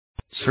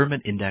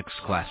Sermon Index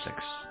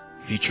Classics,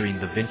 featuring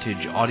the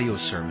vintage audio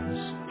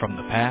sermons from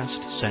the past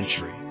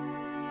century.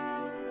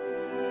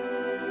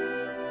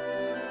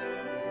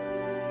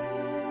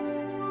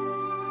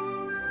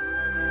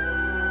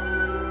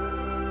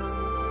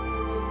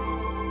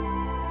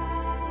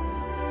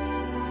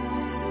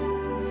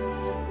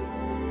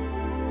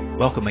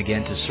 Welcome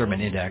again to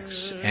Sermon Index,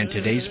 and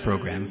today's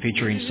program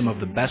featuring some of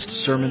the best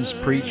sermons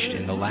preached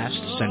in the last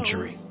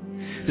century.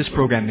 This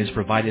program is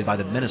provided by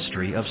the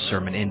Ministry of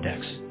Sermon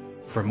Index.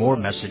 For more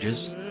messages,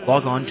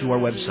 log on to our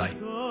website,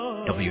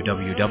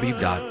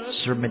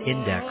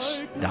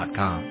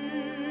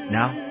 www.sermonindex.com.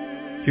 Now,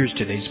 here's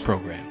today's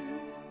program.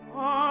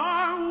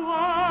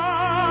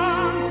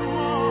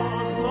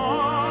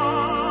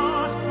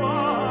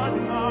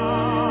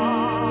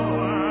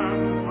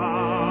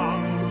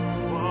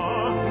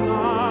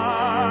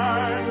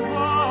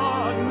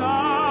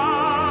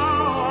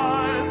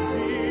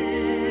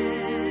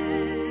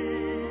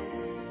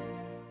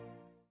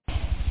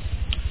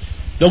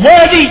 The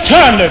word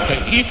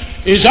eternity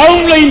is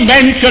only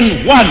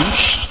mentioned once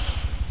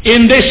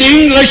in this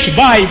English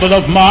Bible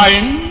of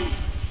mine,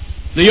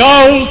 the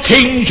old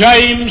King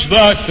James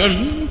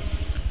Version,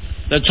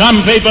 that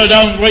some people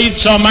don't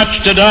read so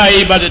much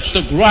today, but it's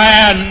the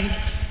grand,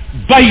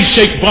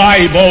 basic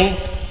Bible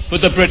for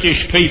the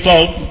British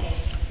people.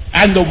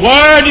 And the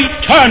word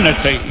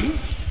eternity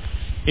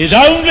is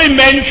only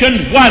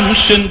mentioned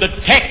once in the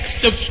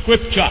text of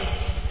Scripture,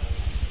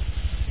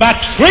 but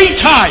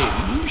 3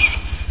 times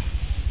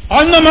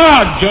on the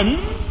margin,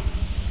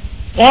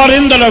 or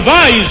in the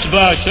Revised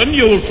Version,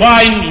 you'll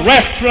find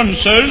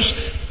references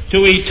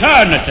to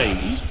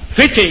eternity,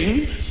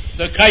 fitting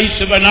the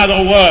case of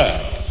another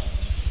word.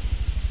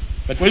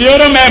 But will you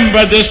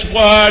remember, this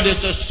word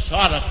is a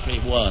solitary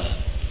word,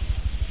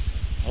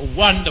 a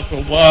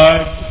wonderful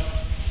word,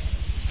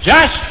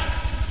 just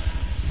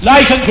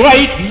like a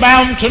great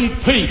mountain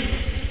peak,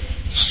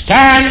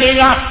 standing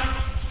up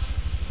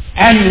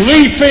and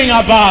leaping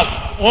above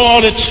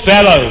all its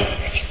fellows,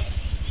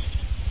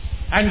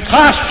 and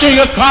casting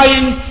a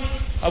kind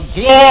of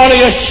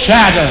glorious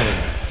shadow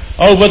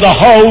over the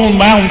whole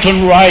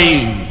mountain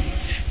range.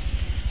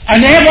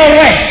 An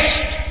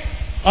everest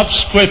of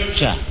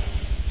Scripture,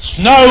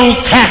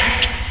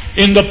 snow-capped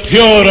in the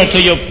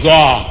purity of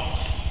God.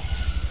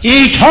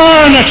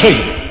 Eternity.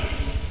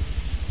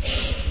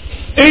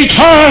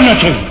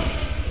 Eternity.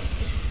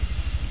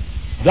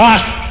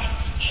 Thus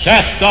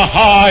saith the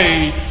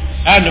High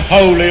and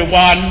Holy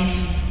One,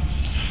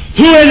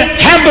 who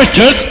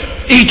inhabiteth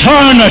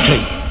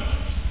eternity.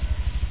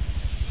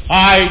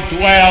 I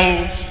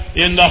dwell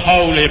in the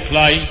holy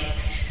place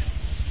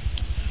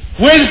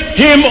with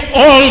him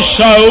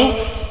also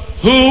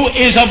who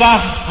is of a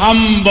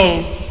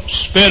humble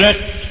spirit,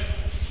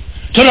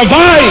 to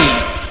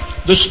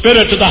revive the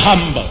spirit of the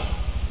humble,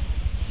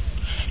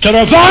 to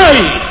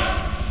revive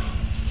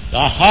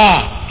the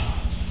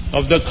heart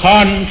of the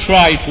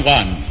contrite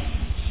one.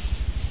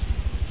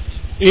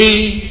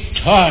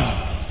 Eternal.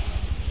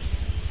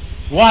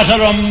 What a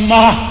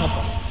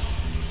remarkable,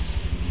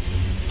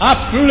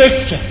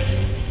 uplifting,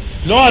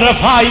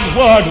 glorified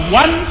word,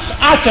 once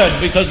uttered,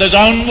 because there's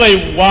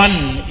only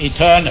one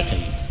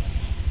eternity.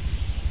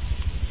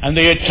 And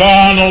the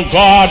eternal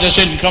God is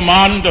in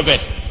command of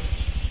it.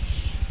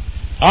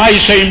 I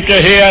seem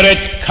to hear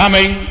it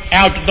coming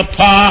out of the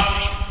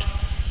past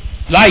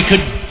like a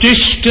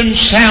distant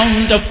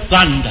sound of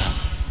thunder,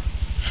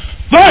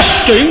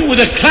 bursting with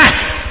a clap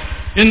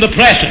in the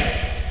present,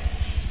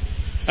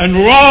 and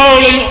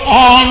rolling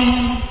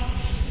on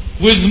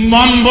with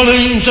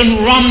mumblings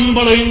and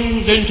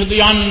rumblings into the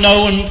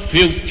unknown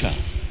future.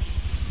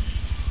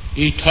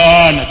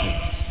 Eternity.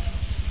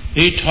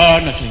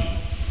 Eternity.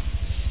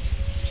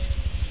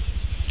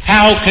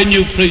 How can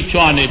you preach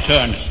on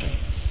eternity?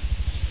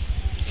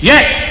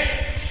 Yet,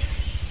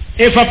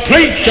 if a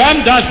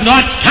preacher does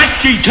not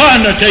touch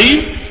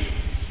eternity,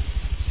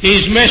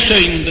 he's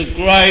missing the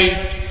great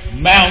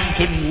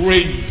mountain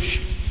ridge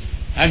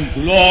and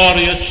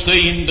glorious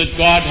scene that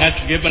God has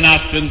given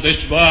us in this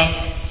verse,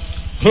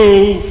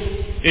 who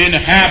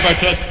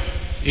inhabiteth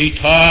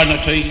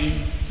eternity.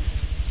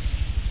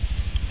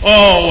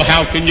 Oh,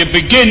 how can you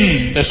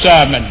begin the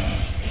sermon?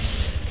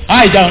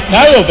 I don't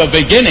know of a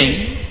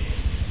beginning,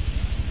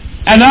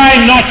 and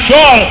I'm not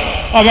sure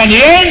of an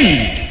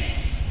end.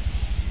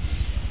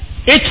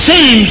 It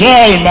seems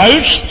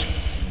almost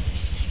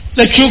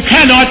that you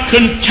cannot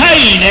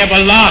contain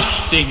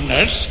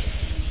everlastingness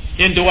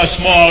into a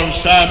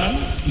small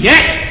sermon.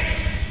 Yet,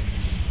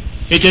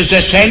 it is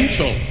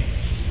essential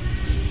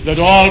that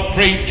all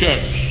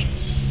preachers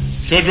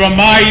should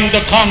remind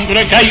the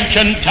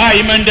congregation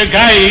time and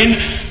again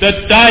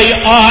that they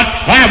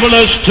are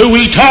travelers to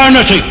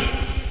eternity.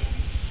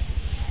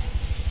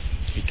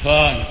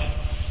 Eternity.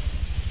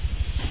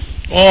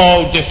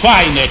 Oh,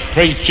 define it,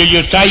 preacher,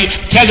 you say.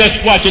 Tell us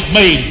what it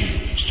means.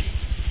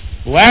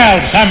 Well,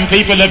 some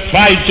people have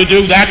tried to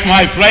do that,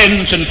 my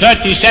friends, and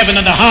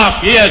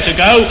 37.5 years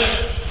ago,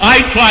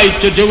 I tried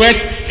to do it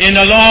in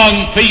a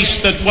long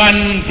piece that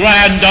one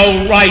grand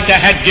old writer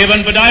had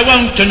given, but I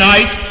won't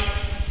tonight.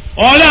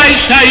 All I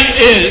say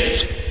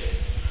is,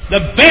 the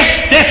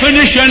best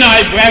definition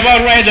I've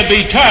ever read of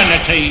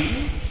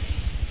eternity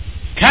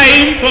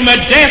came from a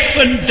deaf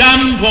and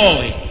dumb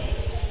boy.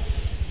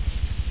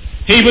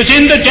 He was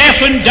in the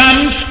deaf and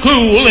dumb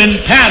school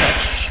in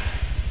Paris,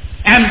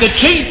 and the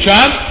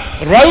teacher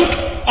wrote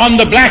on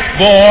the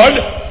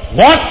blackboard,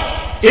 "What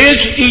is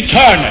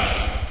eternity?"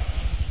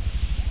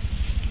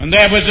 And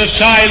there was a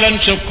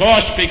silence, of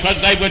course, because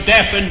they were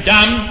deaf and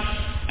dumb,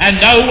 and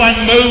no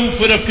one moved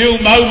for a few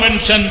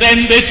moments, and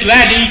then this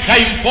laddie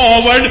came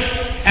forward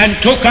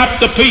and took up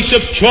the piece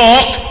of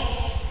chalk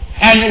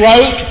and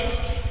wrote,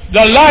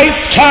 "The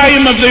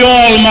lifetime of the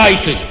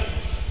Almighty."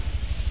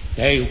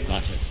 There you've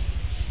got it.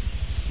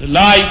 The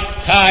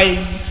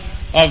lifetime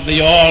of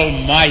the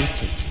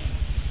Almighty.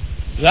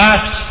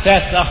 Thus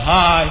saith the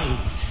high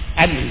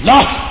and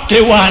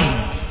lofty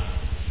one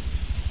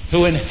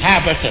who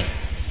inhabiteth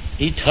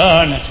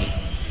eternity.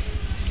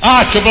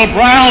 Archibald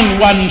Brown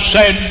once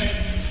said,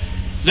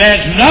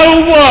 "There's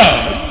no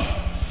word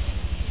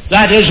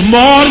that is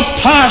more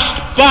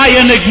passed by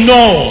and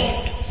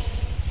ignored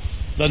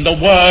than the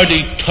word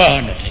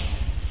eternity."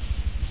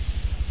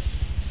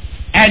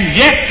 And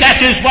yet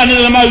that is one of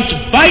the most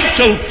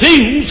vital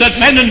things that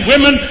men and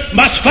women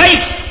must face.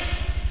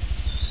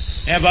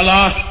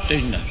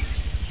 Everlastingness.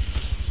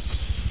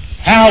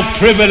 How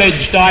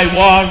privileged I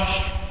was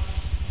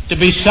to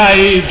be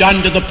saved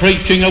under the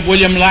preaching of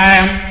William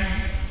Lamb.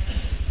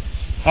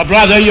 A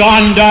brother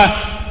yonder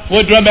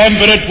would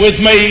remember it with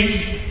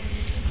me.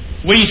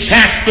 We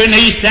sat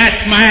beneath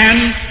that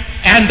man,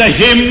 and the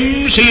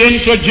hymns he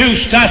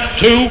introduced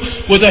us to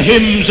were the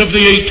hymns of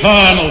the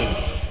eternal.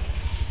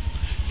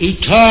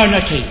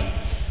 Eternity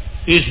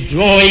is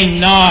drawing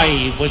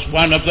nigh was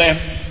one of them.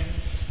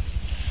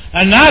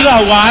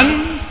 Another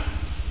one,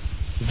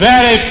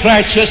 very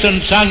precious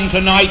and sung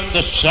tonight,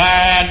 the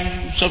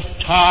sands of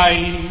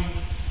time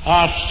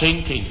are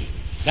sinking.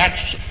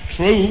 That's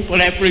true for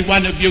every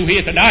one of you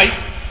here tonight.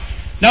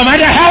 No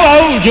matter how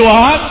old you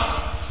are,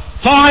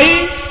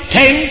 5,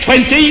 10,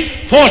 20,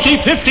 40,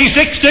 50,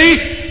 60,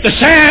 the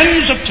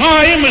sands of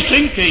time are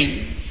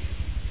sinking.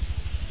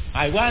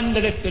 I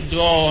wonder if the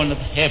dawn of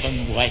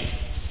heaven waits.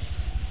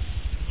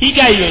 He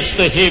gave us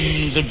the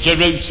hymns of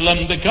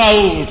Jerusalem, the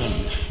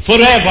golden,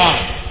 forever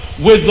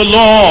with the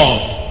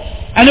Lord.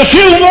 And a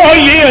few more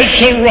years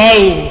shall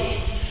roll.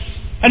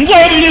 And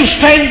where will you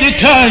spend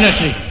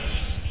eternity?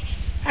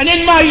 And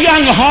in my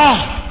young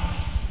heart,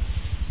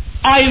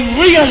 I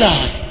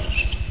realized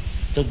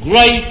the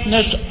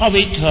greatness of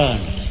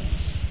eternity.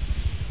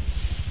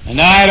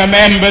 And I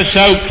remember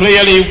so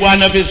clearly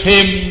one of his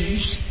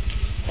hymns,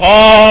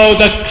 "Oh,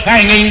 the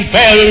clanging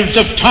bells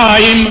of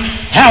time,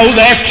 how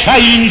their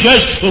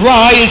changes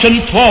rise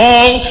and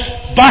fall,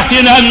 but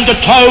in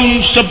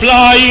undertones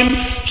sublime,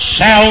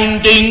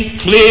 sounding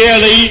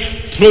clearly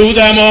through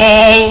them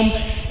all,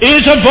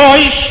 is a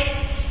voice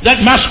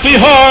that must be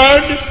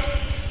heard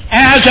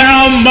as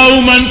our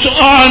moments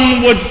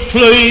onward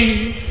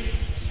flee,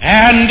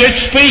 and it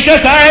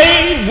speaketh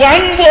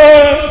one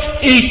word,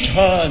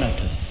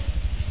 eternity.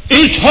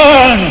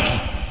 Eternity."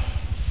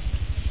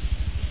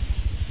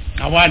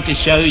 I want to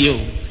show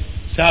you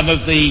some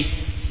of the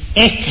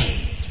echoes.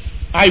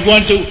 I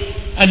want to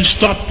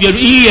unstop your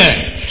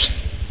ears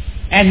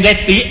and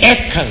let the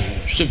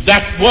echoes of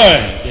that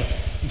word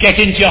get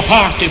into your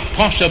heart if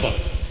possible.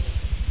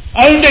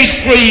 Only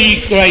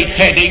 3 great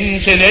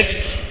headings in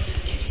it,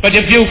 but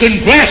if you can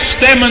grasp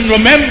them and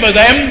remember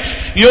them,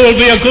 you'll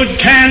be a good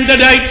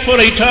candidate for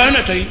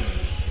eternity.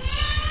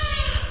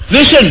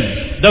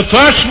 Listen, the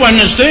first one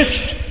is this: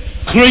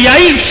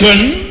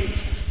 creation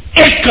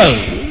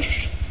echoes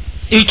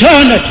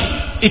eternity.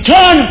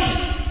 Eternity.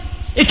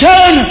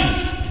 Eternity.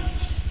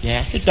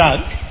 Yes, it does.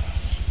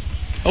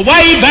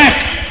 Way back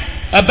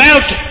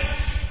about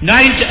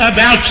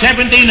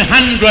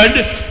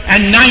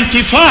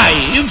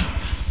 1795,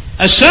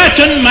 a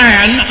certain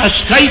man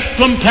escaped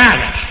from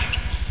Paris.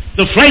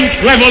 The French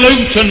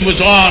Revolution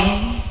was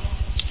on,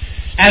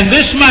 and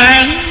this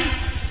man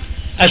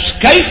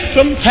escaped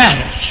from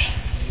Paris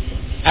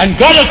and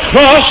got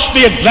across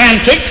the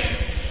Atlantic,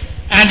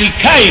 and he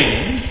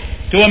came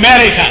to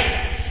America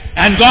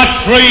and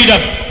got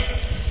freedom.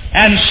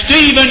 And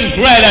Stephen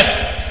Grellet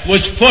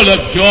was full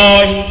of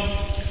joy.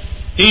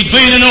 He'd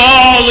been in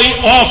all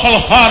the awful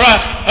horror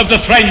of the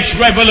French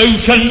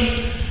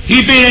Revolution.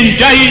 He'd been in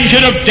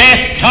danger of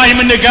death time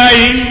and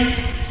again.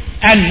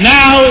 And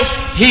now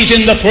he's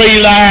in the free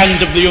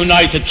land of the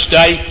United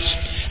States.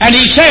 And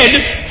he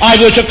said, "I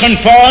was a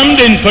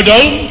confirmed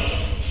infidel,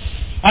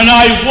 and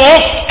I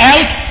walked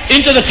out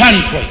into the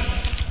country,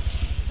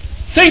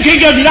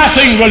 thinking of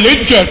nothing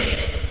religious.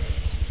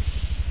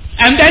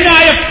 And then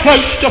I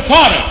approached a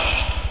forest.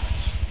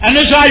 And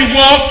as I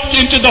walked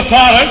into the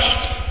forest,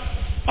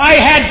 I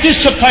had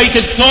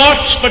dissipated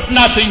thoughts, but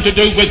nothing to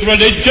do with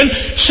religion.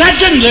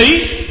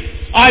 Suddenly,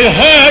 I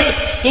heard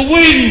the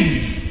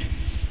wind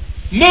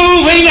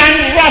moving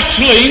and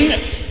rustling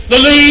the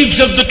leaves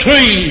of the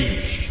trees.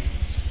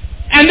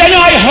 And then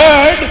I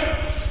heard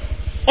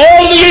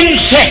all the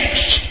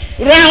insects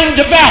round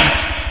about,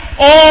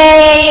 all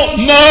all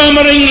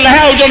murmuring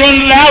louder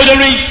and louder,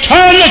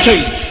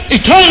 eternity,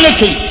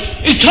 eternity,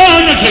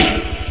 eternity.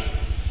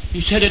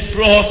 He said, it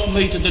brought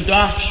me to the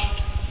dust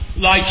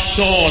like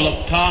Saul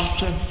of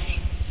Tarsus.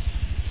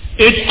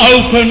 It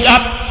opened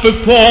up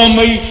before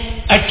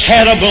me a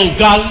terrible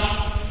gulf.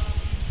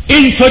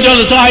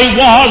 Infidel as I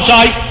was,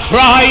 I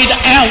cried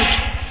out,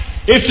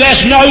 if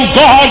there's no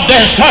God,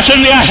 there's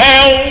certainly a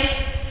hell.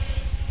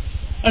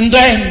 And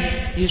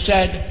then, he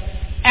said,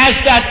 as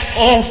that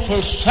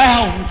awful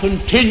sound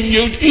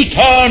continued,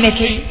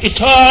 eternity,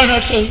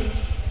 eternity,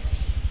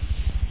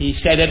 he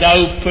said, it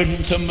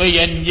opened to me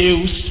a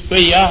new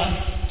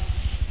sphere.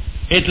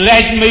 It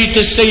led me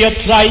to see a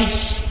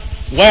place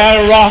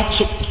where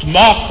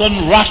moth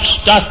and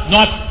rust doth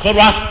not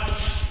corrupt,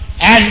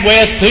 and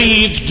where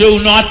thieves do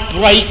not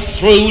break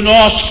through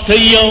nor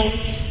steal.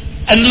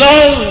 And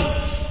lo,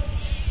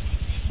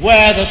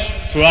 where the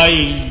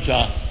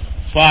stranger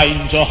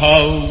finds a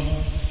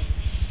home,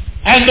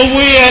 and the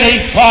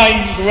weary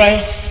find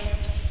rest.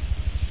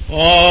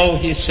 Oh,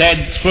 he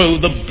said, through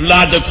the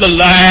blood of the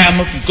Lamb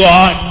of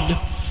God,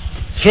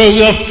 through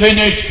the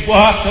finished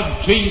work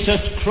of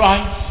Jesus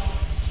Christ,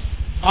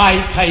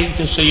 I came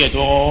to see it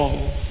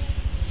all.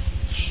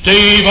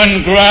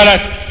 Stephen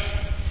Grellet,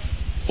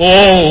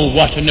 oh,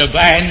 what an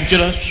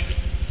evangelist.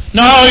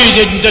 No, he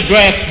didn't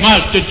address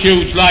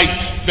multitudes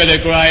like Billy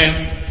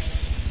Graham,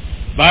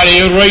 but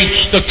he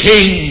reached the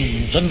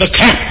kings and the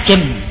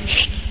captains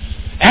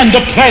and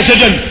the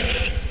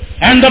presidents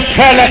and the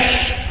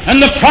prelates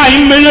and the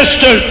prime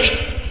ministers,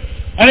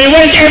 and he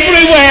went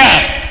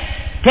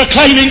everywhere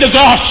proclaiming the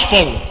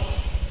gospel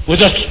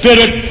with a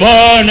spirit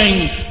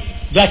burning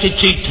that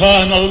it's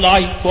eternal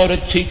life or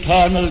it's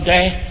eternal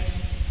death.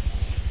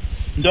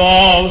 And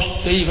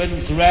oh,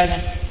 Stephen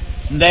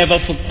Grellet never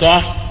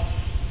forgot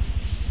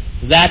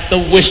that the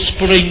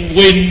whispering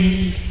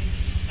wind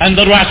and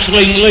the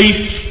rustling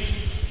leaf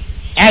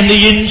and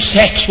the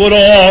insects were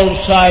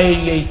all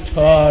saying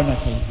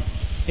eternity,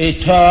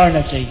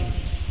 eternity,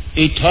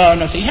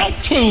 eternity. How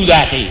true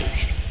that is.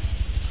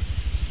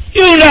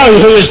 You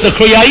know who is the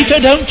Creator,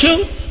 don't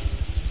you?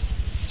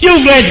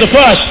 You've read the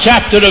first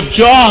chapter of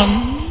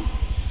John,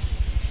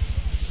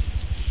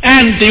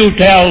 and you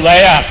tell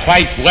there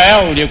quite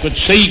well, you could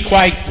see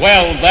quite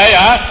well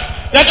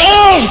there, that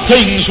all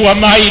things were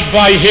made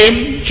by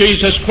Him,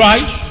 Jesus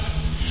Christ,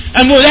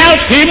 and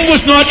without Him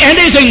was not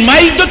anything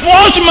made that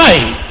was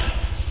made.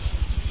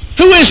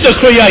 Who is the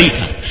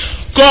Creator?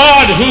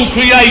 God, who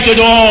created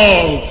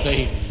all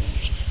things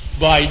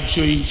by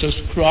Jesus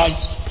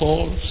Christ,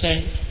 Paul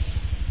says.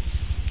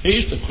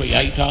 He's the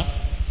Creator.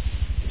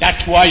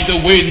 That's why the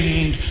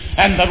wind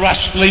and the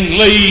rustling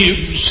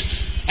leaves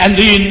and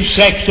the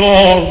insects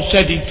all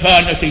said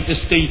eternity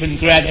to Stephen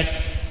Grellet.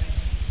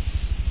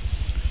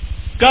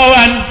 Go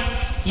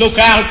and look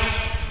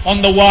out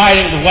on the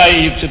wild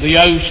waves of the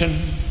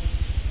ocean.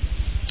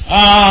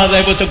 Ah,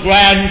 there was a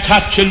grand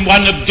touch in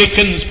one of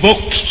Dickens'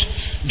 books,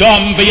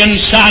 Dombey and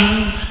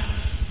Son.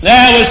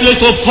 There was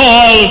little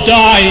Paul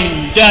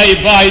dying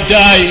day by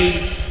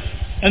day,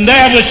 and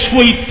there was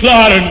sweet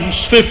Florence,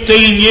 15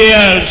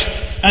 years,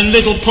 and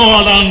little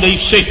Paul only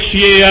 6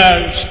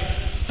 years.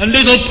 And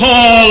little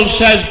Paul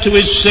says to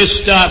his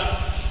sister,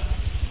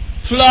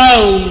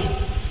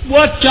 Flo,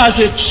 what does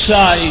it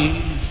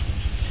say?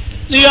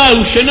 The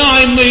ocean,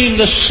 I mean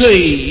the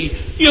sea.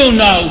 You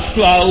know,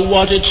 Flo,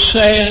 what it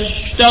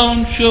says,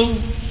 don't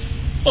you?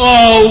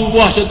 Oh,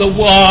 what are the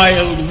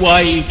wild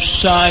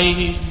waves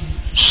saying?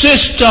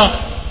 Sister,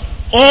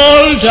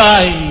 all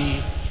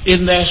day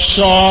in their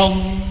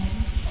song.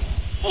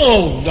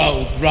 Oh,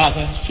 no,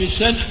 brother, she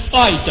said,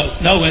 I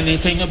don't know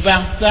anything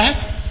about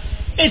that.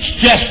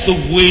 It's just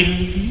the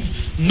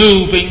wind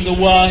moving the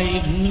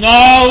wave.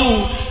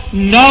 No,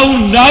 no,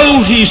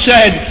 no, he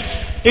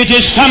said. It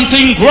is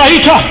something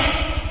greater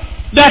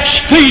that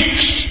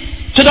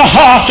speaks to the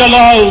heart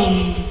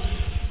alone.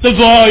 The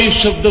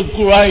voice of the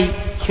great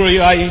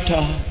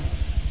Creator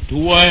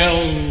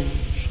dwells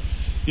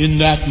in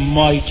that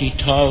mighty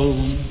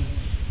tone.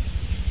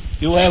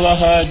 You ever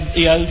heard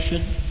the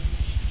ocean?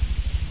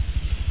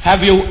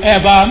 Have you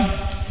ever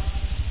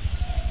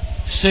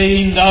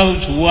seen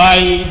those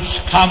waves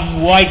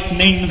come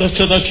whitening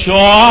to the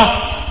shore,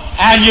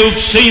 and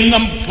you've seen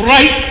them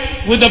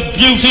break with the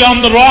beauty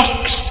on the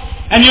rocks,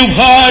 and you've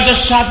heard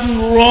a sudden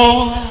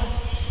roar,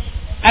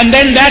 and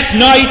then that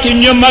night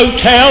in your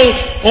motel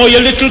or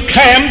your little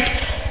camp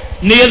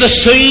near the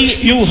sea,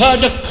 you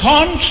heard a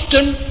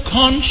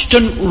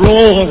constant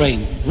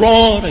roaring.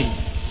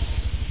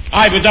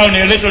 I was only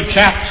a little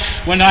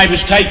chap when I was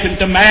taken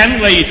to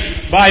Manly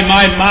by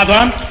my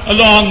mother,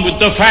 along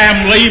with the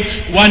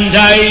family, one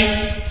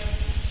day.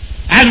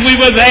 And we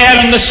were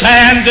there on the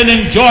sand and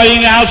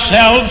enjoying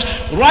ourselves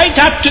right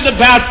up to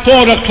about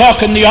 4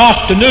 o'clock in the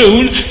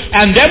afternoon,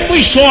 and then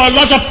we saw a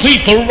lot of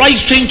people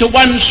racing to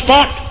one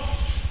spot,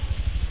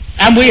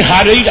 and we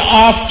hurried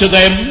after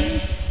them.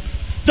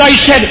 They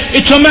said,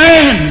 it's a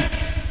man.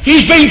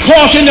 He's been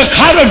caught in the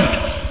current,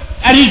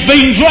 and he's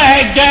been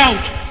dragged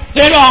out.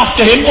 They're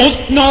after him.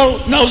 Oh,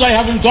 no, they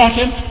haven't got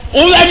him.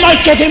 Oh, they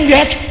might get him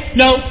yet.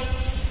 No,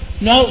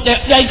 No,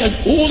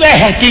 they're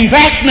helping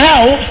back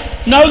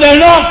now. No, they're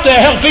not.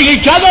 They're helping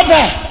each other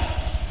back.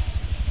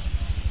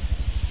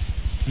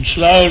 And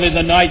slowly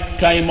the night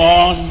came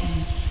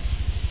on,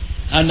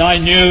 and I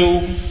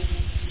knew,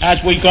 as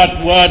we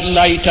got word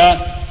later,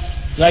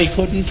 they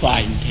couldn't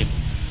find him.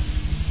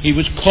 He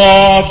was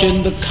caught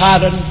in the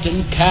current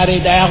and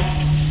carried out.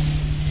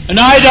 And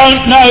I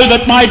don't know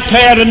that my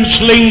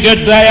parents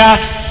lingered there,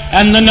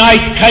 and the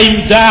night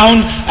came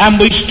down, and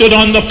we stood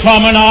on the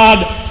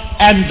promenade,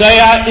 and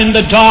there in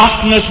the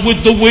darkness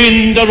with the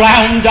wind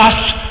around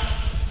us,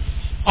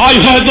 I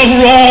heard the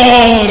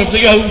roar of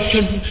the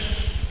ocean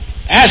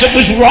as it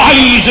was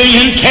rising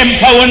in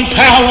tempo and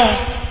power.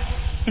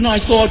 And I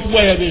thought,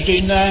 where is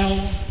he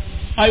now?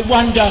 I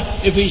wonder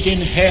if he's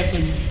in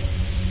heaven.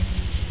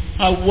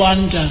 I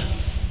wonder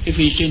if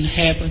he's in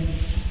heaven.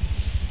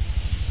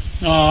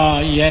 Ah,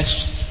 yes,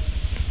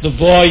 the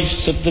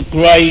voice of the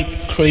great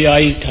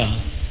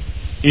Creator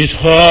is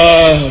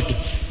heard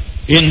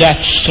in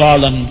that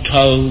solemn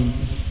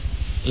tone.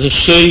 The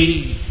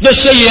sea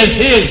is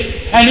his,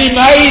 and he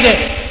made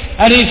it,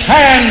 and his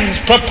hands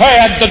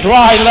prepared the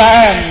dry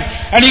land,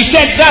 and he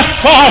said, thus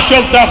far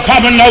shalt thou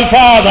come and no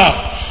farther,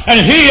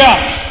 and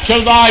here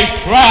shall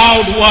thy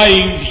proud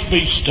waves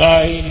be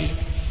stayed.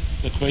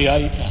 The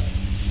Creator.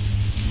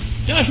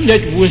 Doesn't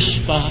it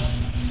whisper?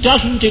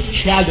 Doesn't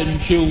it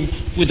challenge you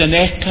with an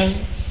echo?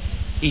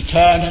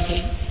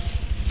 Eternity.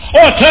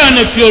 Or turn,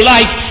 if you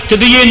like, to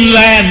the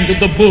inland of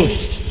the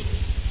bush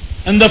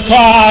and the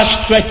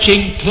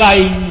far-stretching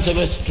plains of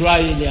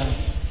Australia.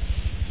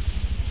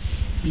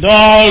 And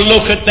oh,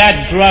 look at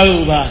that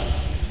drover.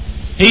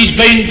 He's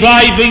been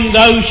driving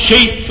those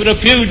sheep for a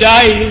few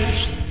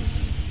days,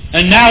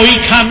 and now he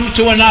comes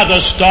to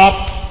another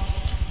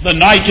stop. The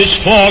night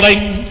is falling,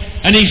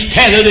 and he's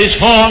tethered his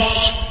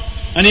horse,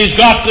 and he's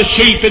got the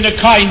sheep in a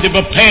kind of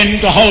a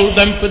pen to hold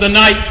them for the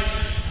night,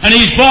 and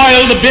he's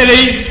boiled the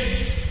billy,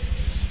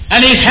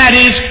 and he's had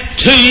his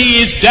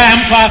tea, his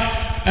damper,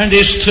 and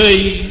his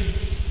tea,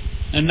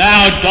 and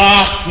now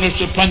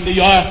darkness upon the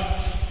earth,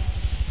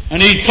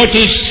 and he's put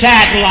his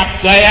saddle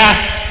up there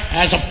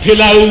as a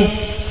pillow,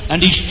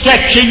 and he's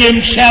stretching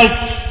himself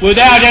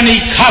without any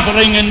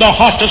covering in the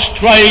hot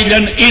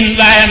Australian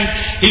inland.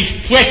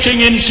 He's stretching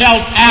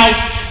himself out,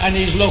 and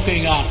he's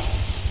looking up.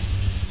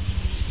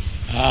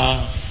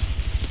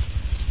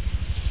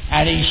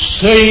 And he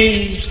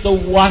sees the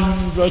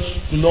wondrous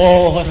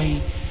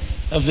glory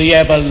of the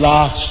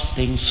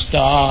everlasting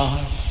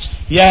stars.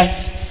 Yes,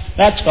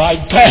 that's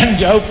right.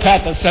 Banjo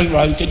Patterson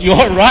wrote it.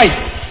 You're right.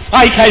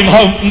 I came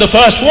home from the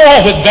First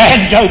War with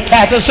Banjo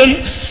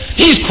Patterson.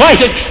 He's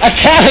quite a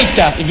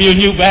character, if you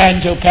knew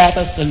Banjo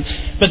Patterson.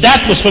 But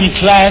that was from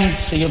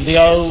Clancy of the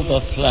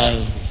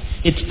Overflow.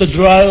 It's the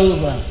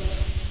drover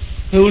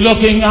who,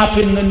 looking up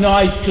in the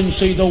night, can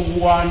see the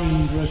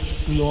wondrous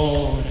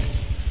glory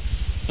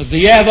of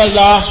the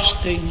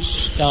everlasting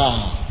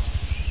star.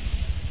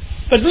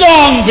 But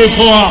long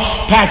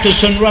before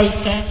Patterson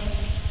wrote that,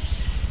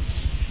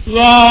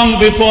 long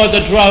before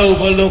the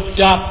drover looked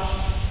up,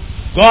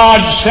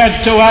 God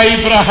said to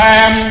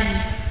Abraham,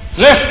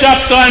 lift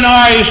up thine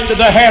eyes to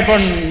the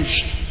heavens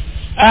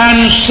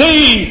and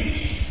see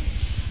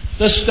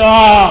the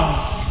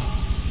stars,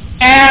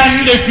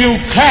 and if you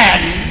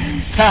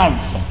can,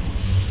 count them.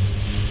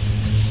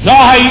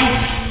 Thy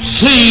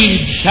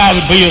seed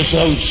shall be as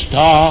those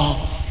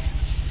stars.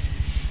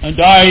 And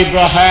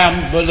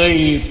Abraham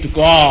believed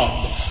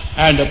God,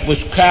 and it was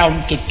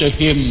counted to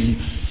him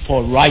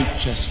for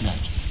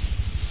righteousness.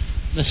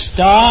 The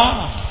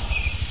stars.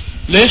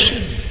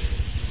 Listen,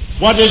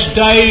 what does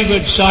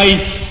David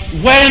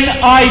say? When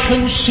I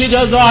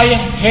consider thy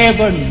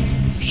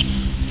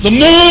heavens, the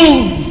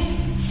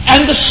moon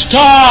and the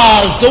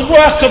stars, the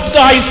work of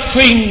thy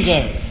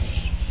fingers,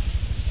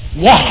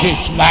 what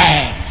is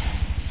man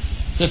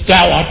that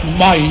thou art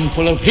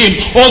mindful of him,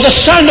 or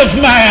the Son of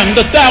Man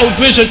that thou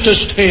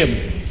visitest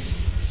him?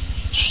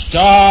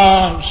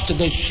 Stars to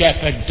the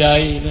shepherd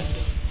David.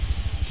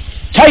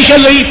 Take a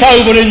leaf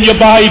over in your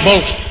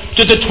Bible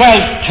to the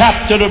 12th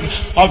chapter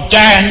of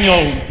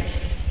Daniel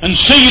and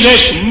see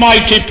this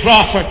mighty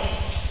prophet.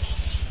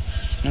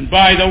 And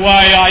by the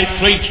way, I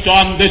preached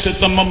on this at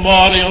the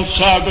memorial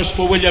service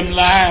for William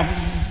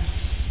Lamb.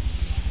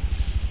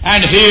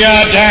 And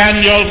here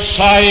Daniel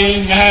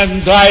saying,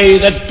 and they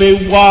that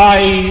be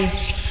wise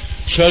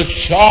shall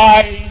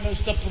shine as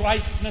the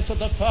brightness of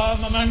the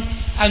firmament,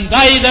 and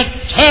they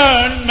that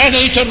turn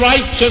many to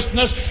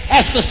righteousness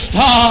as the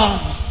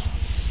stars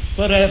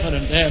forever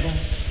and ever.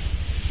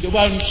 You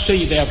won't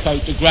see their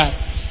photograph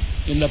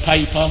in the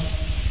paper.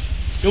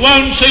 You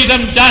won't see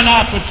them done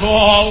up at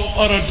all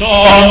or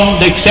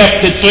adorned,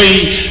 except it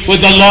be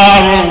with the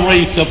laurel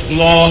wreath of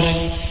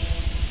glory.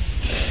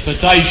 But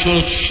they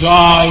shall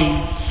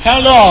shine. How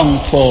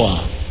long for?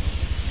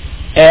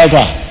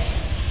 Ever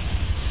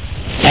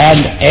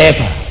and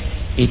ever.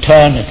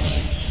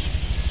 Eternity.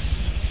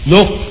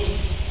 Look,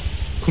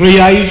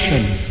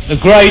 creation, the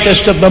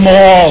greatest of them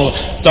all,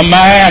 the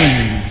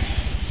man.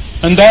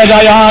 And there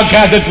they are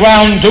gathered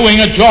round doing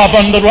a job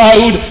on the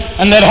road,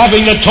 and they're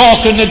having a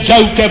talk and a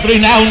joke every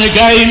now and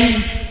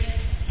again.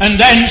 And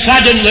then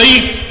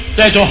suddenly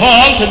there's a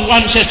halt, and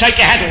one says, "Take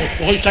your hat off,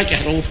 boys, take your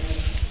hat off."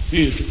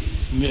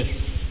 Yes.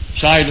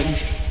 Silence.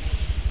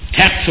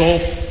 Caps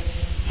off.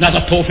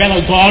 Another poor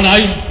fellow gone,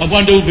 eh? I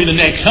wonder who'll be the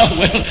next. Oh,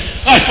 well,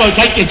 I suppose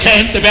take your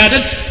chance about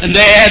it. And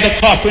there the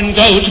coffin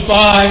goes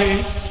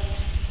by.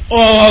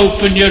 Oh,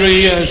 open your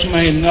ears,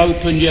 men,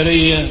 open your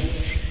ears.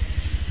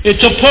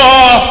 It's a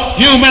poor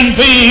human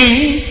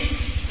being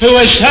who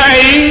is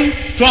saying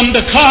from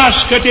the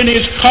casket in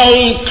his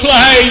cold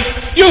clay,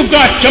 "You've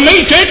got to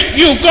meet it,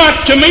 you've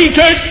got to meet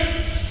it.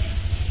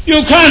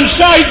 You can't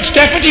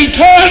sidestep it,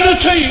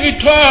 eternity.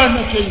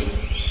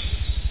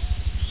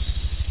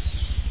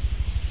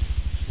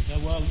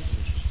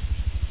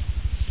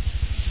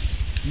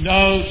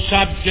 No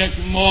subject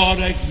more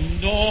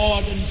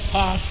ignored and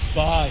passed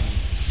by,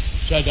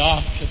 said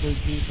Archibald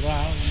B.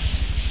 Brown.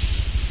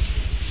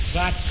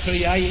 That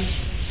creates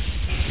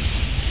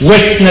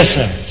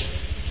witnesses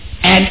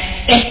and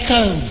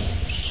echoes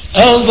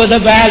over the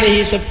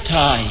valleys of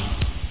time.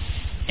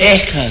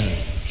 Echoes.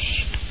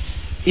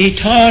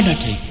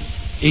 Eternity.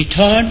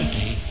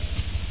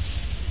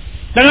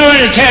 But I want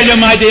to tell you,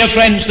 my dear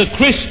friends, the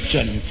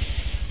Christian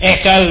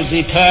echoes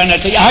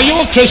eternity. Are you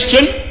a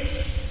Christian?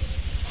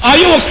 Are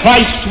you a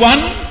Christ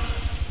one?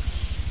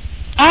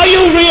 Are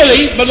you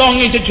really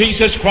belonging to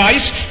Jesus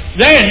Christ?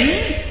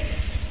 Then,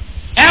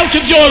 out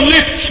of your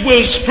lips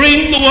will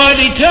spring the word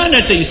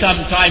eternity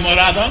sometime or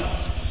other.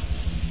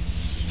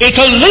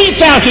 It'll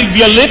leap out of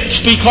your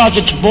lips because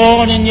it's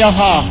born in your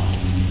heart.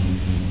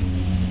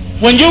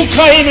 When you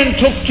came and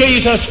took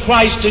Jesus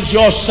Christ as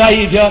your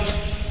Saviour,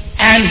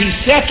 and He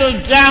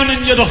settled down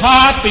in your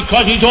heart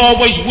because He's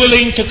always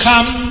willing to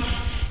come,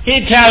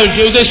 He tells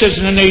you this is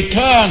an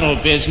eternal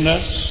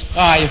business.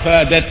 I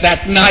heard it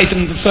that night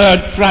in the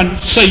third front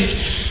seat,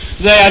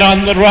 there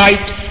on the right,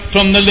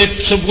 from the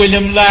lips of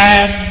William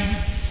Lamb.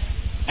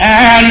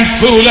 And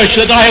foolish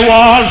that I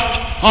was,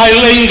 I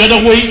lingered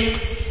a week.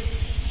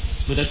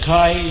 But it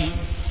came.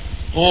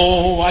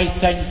 Oh, I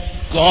thank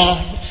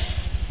God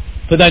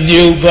for the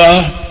new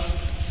birth,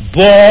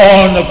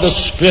 born of the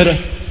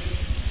Spirit,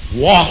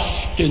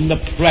 washed in the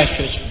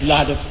precious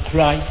blood of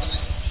Christ.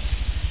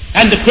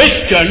 And the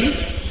Christian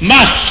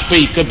must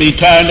speak of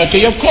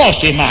eternity. Of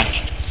course he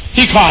must.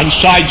 He can't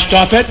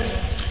sidestep it.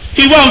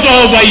 He won't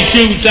always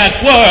use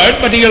that word,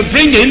 but he'll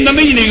bring in the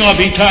meaning of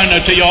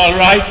eternity, all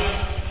right.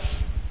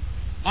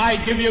 I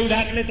give you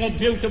that little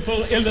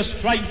beautiful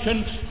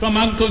illustration from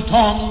Uncle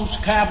Tom's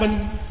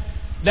Cabin,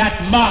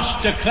 that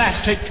master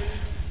classic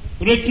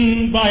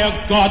written by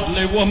a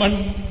godly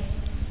woman.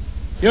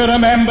 You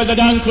remember that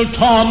Uncle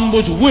Tom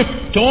was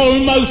whipped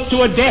almost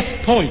to a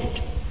death point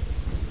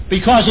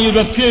because he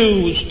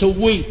refused to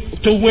whip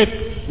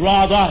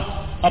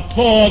a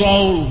poor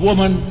old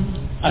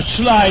woman, a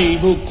slave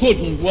who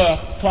couldn't work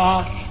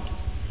fast.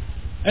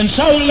 And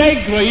so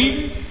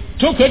Legree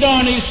took it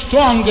on his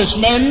strongest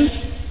men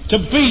to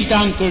beat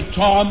Uncle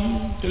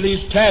Tom till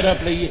he's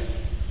terribly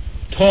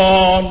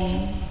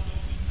torn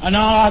and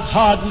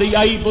hardly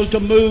able to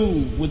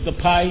move with the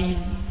pain.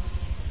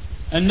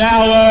 And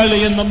now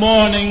early in the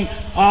morning,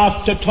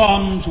 after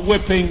Tom's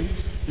whipping,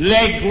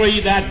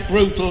 Legree, that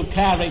brutal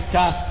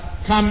character,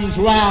 comes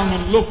round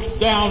and looks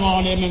down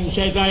on him and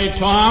says, "Hey,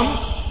 Tom,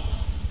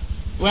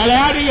 well,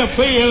 how do you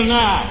feel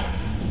now?"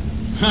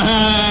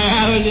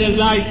 "How do you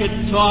like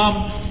it,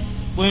 Tom,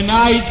 when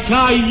I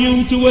tie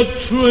you to a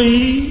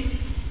tree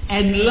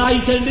and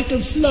light a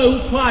little slow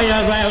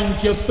fire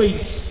round your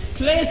feet?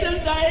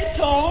 Pleasant, eh,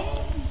 Tom?"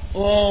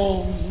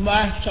 "Oh,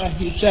 master,"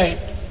 he said,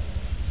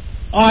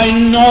 "I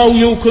know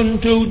you can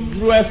do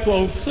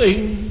dreadful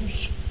things,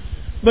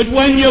 but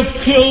when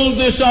you've killed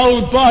this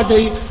old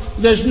body,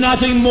 there's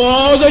nothing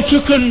more that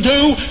you can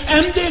do,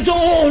 and there's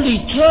all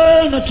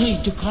eternity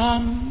to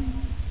come."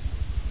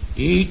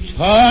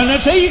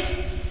 "Eternity?"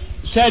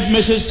 said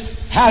Mrs.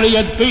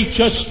 Harriet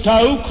Beecher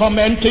Stowe,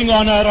 commenting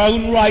on her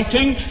own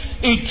writing.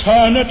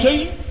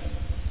 "Eternity?"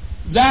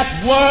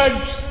 That word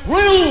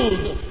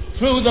thrilled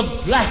through the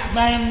black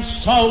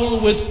man's soul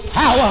with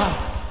power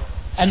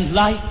and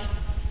light.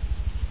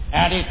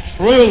 And it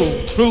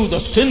thrilled through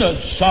the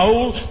sinner's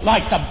soul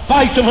like the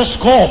bite of a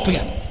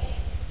scorpion.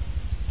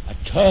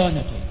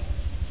 Eternity.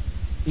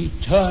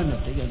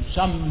 And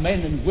some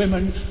men and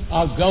women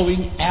are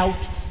going out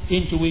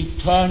into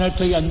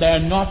eternity and they're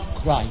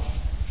not Christ.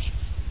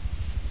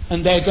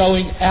 And they're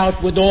going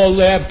out with all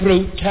their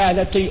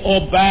brutality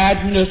or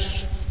badness,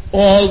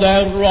 all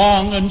their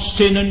wrong and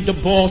sin and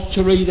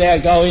debauchery. They're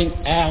going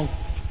out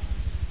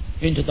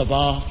into the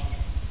vast.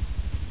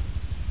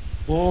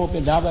 Oh,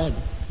 beloved,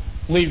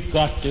 we've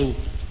got to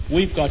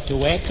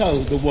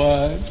echo the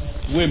word.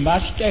 We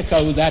must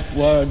echo that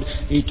word,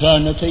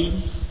 eternity.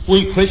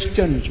 We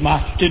Christians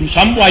must, in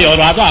some way or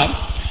other.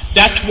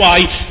 That's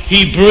why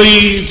He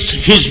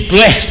breathes His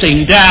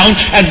blessing down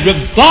and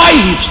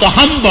revives the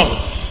humble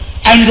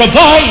and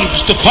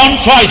revives the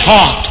contrite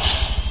heart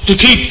to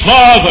keep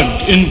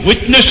fervent in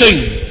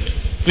witnessing,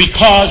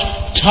 because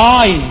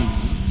time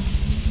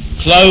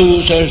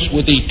closes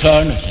with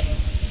eternity.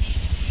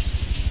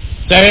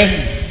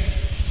 Then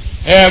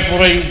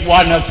every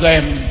one of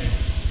them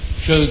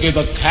shall give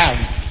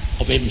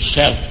account of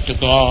himself to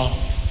God.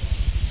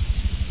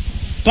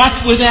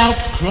 But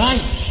without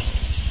Christ,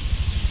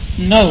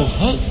 no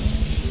hope.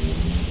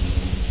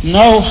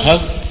 No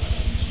hope.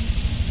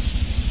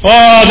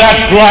 Oh,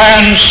 that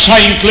grand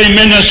saintly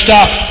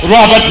minister,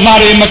 Robert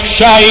Murray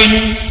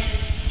McShane,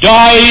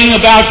 dying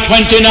about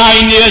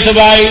 29 years of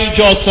age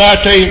or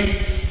 30,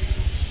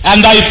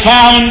 and they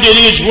found in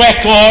his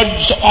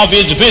records of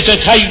his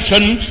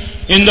visitation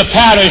in the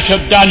parish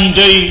of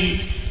Dundee,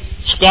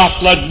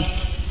 Scotland,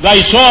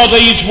 they saw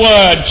these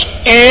words,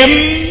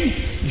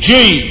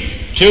 M.G.,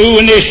 2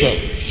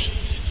 initials,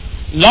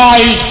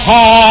 lies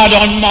hard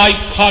on my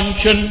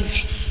conscience.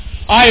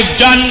 I've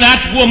done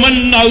that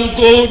woman no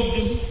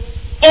good.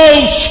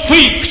 Oh,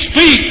 speak,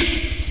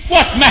 speak.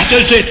 What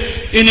matters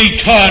it in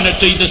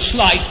eternity, the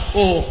slight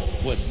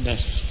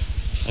awkwardness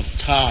of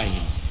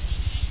time?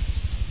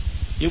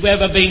 You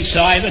ever been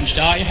silenced?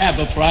 I have,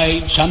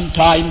 afraid.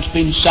 Sometimes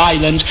been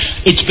silenced.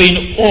 It's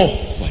been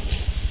awkward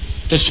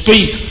to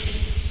speak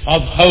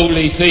of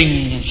holy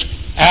things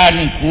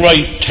and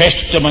great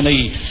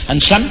testimony,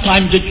 and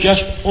sometimes it's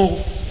just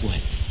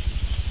awkward.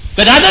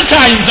 But other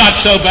times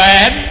not so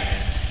bad.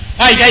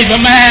 I gave a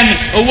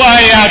man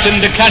away out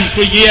in the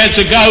country years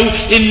ago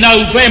in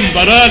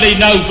November, early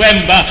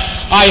November.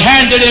 I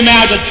handed him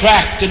out a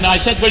tract and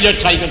I said, will you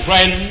take it,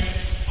 friend?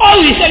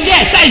 Oh, he said,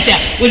 yes, thank you.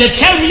 Will it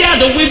tell me how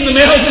to win the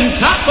Melbourne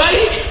Cup,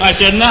 eh? I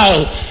said,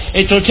 no.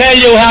 It'll tell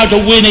you how to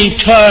win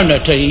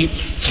eternity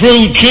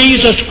through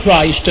Jesus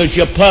Christ as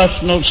your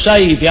personal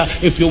Saviour,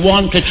 if you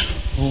want it.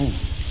 Oh,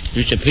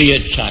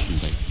 disappeared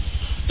suddenly.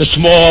 The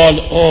small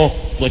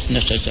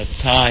awkwardnesses of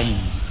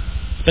time.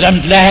 But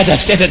I'm glad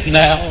I said it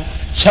now.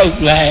 So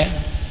glad.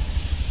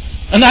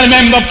 And I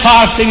remember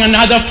passing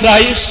another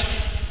place,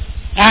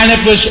 and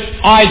it was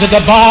either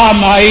the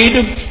barmaid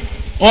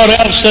or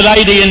else the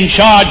lady in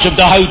charge of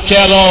the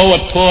hotel,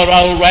 a poor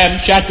old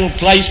ramshackle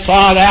place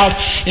far out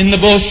in the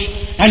bush,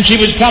 and she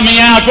was coming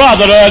out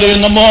rather early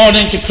in the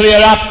morning to clear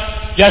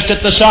up just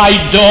at the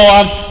side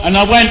door, and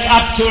I went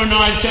up to her and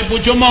I said,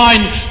 would you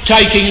mind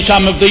taking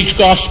some of these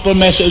gospel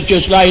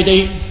messages,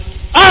 lady?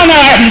 Oh, no,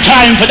 I haven't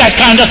time for that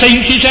kind of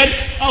thing, she said.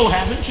 Oh,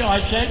 haven't you? I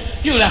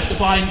said. You'll have to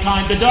find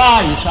time to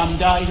die some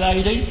day,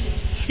 lady.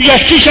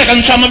 Yes, she said,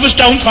 and some of us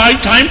don't find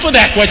time for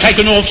that. We're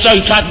taken off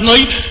so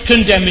suddenly,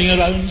 condemning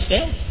our own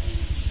self.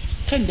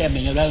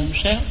 Condemning our own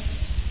self.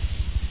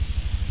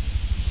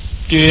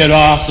 Dear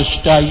Arthur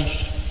Stace,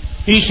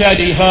 he said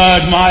he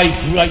heard my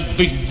great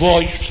big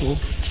voice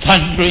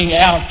thundering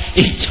out,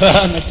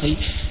 eternity,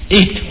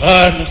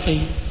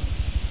 eternity.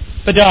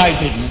 But I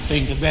didn't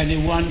think of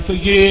anyone for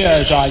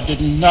years. I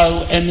didn't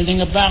know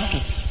anything about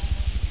it.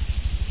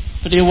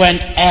 But he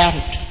went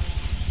out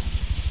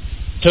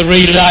to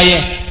relay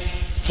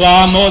it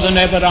far more than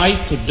ever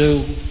I could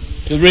do,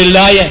 to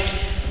relay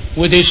it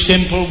with his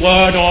simple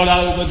word all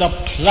over the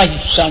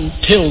place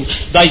until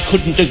they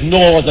couldn't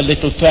ignore the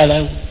little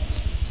fellow.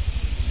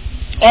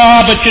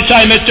 Oh, but you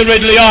say, Mr.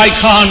 Ridley, I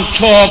can't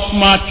talk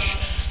much.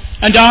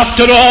 And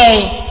after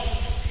all,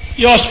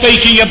 you're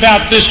speaking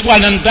about this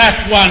one and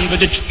that one,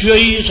 but it's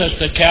Jesus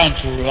that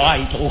counts,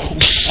 right? Oh,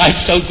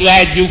 I'm so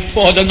glad you've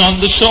fallen on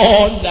the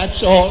sword,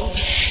 that's all.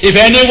 If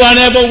anyone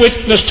ever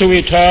witnessed to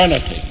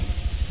eternity,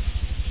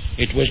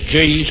 it was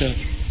Jesus.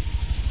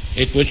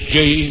 It was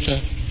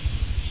Jesus.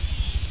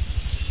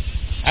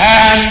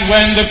 And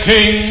when the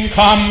King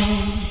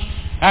comes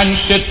and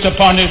sits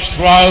upon his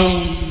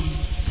throne,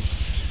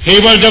 he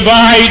will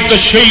divide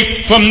the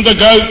sheep from the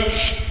goats,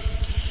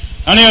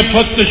 and he'll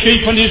put the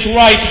sheep on his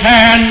right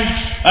hand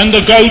and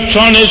the goats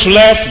on his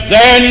left.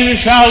 Then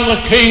shall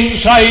the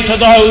King say to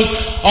those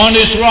on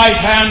his right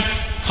hand,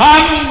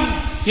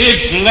 come,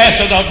 ye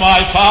blessed of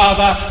my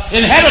Father,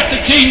 inherit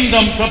the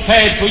kingdom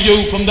prepared for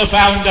you from the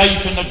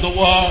foundation of the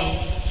world.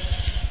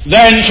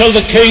 Then shall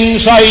the King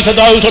say to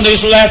those on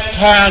his left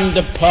hand,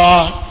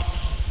 depart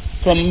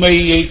from me,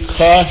 ye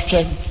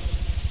cursed.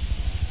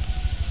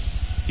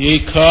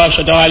 Ye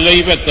cursed, I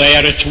leave it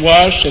there. It's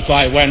worse if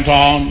I went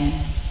on.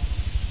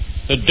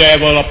 The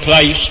devil, a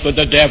place for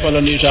the devil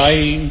and his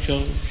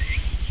angels.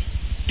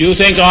 Do you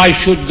think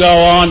I should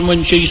go on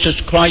when Jesus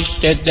Christ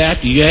said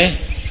that?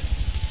 Yes.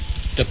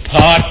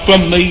 Depart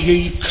from me,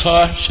 ye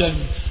cursed,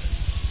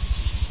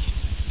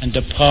 and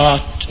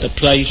depart to the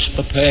place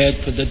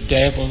prepared for the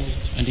devil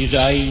and his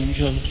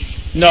angels.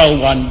 No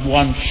one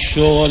wants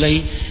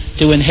surely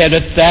to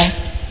inherit that.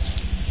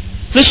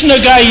 Listen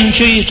again,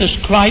 Jesus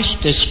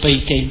Christ is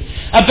speaking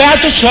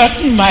about a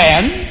certain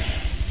man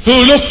who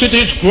looked at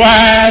his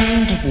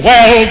grand,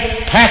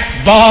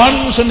 well-packed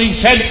barns, and he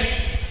said,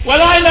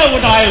 well, I know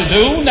what I'll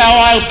do. Now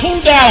I'll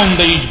pull down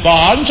these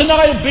barns and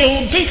I'll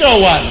build bigger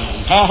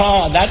ones.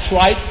 That's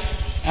right.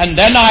 And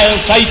then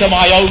I'll say to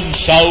my own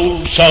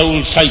soul,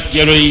 soul, take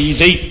your ease,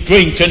 eat,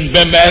 drink, and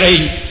be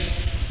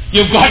merry.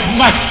 You've got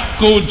much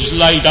goods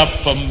laid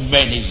up for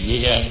many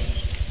years.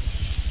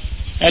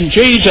 And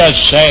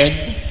Jesus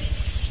said,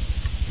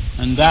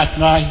 and that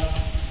night,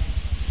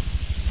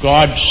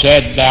 God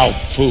said, "Thou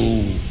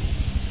fool,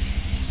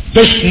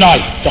 this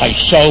night thy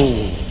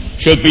soul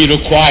shall be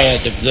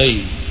required of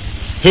thee.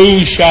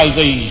 Who shall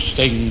these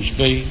things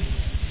be?"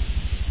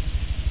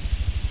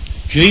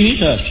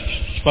 Jesus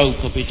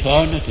spoke of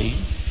eternity.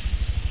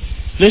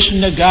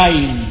 Listen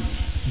again.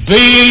 "Be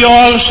ye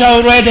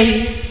also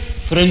ready,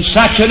 for in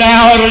such an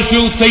hour as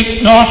you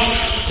think not,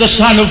 the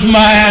Son of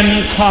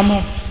Man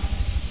cometh."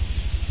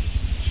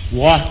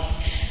 Watch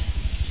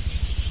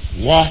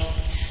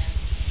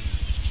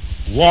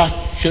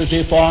as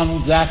if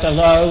on that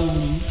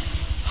alone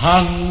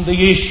hung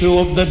the issue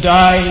of the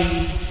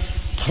day.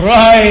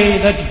 Pray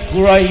that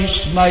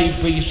grace may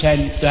be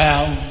sent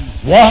down.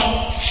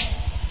 Watch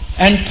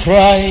and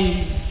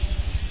pray.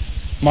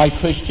 My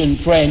Christian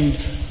friend,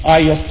 are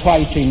you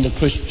fighting the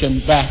Christian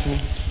battle?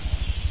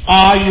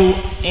 Are you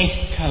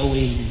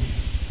echoing?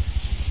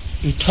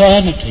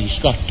 Eternity's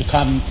got to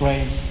come,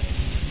 friend.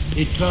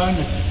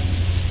 Eternity.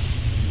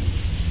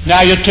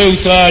 Now you're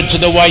 2/3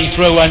 of the way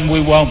through and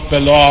we won't be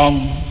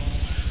long.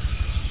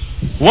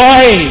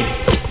 Why?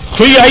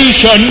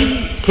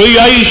 Creation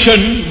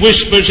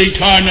whispers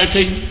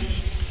eternity.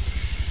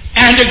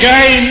 And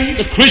again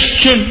the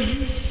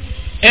Christian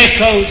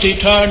echoes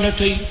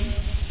eternity.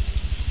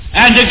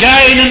 And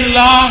again and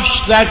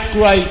last that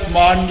great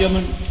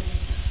monument.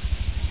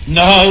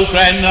 No,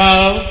 friend,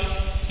 no.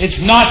 It's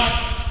not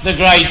the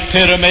Great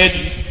Pyramid.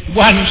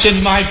 Once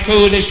in my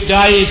foolish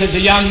days as a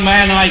young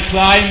man I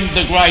climbed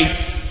the Great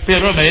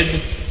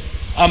Pyramid,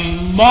 a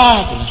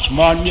marvellous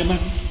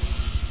monument.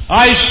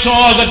 I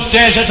saw the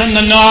desert and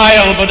the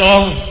Nile, but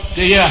oh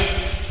dear,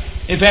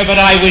 if ever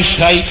I was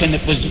shaken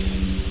it was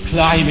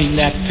climbing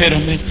that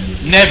pyramid.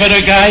 Never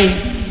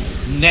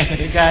again, never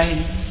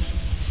again.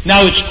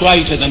 Now it's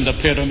greater than the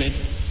pyramid.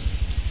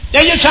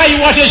 Then you say,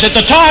 what is it?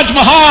 The Taj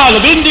Mahal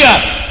of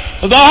India,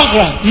 of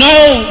Agra?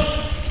 No,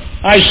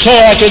 I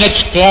saw it in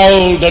its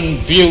golden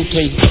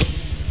beauty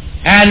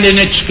and in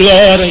its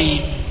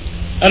glory.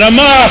 A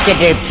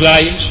remarkable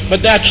place,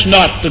 but that's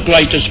not the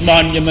greatest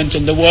monument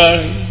in the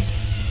world.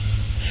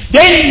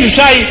 Then you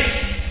say,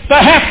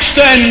 perhaps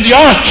then the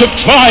Arch of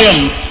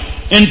Triumph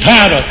in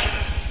Paris,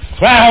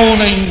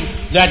 crowning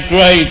that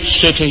great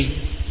city.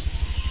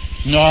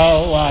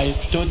 No, I've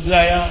stood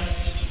there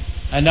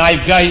and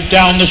I've gazed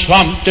down the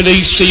Champs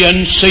Elysees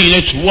and seen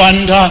its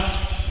wonder,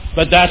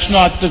 but that's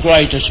not the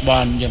greatest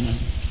monument.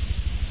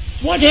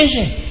 What is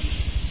it?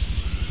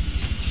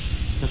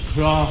 The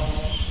cross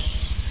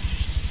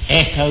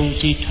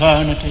echoes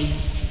eternity.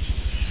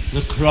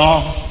 The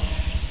cross,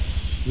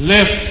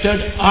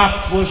 lifted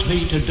up was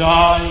he to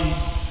die.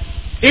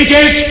 It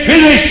is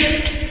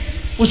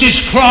finished was his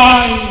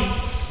cry.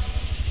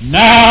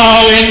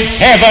 Now in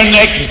heaven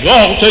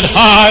exalted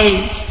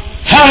high.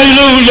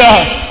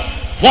 Hallelujah!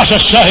 What a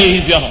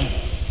Saviour!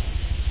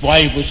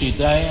 Why was he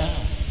there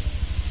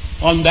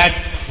on that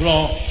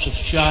cross of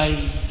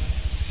shame?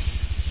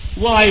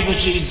 Why was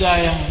he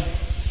there?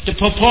 To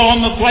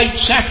perform a great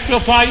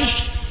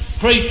sacrifice,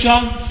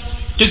 preacher?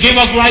 To give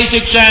a great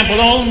example?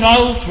 Oh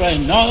no,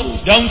 friend, no.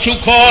 Don't you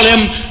call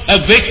him a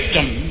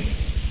victim.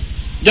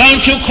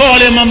 Don't you call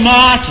him a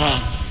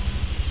martyr.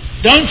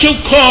 Don't you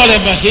call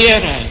him a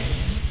hero.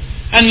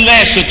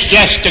 Unless it's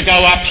just to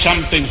go up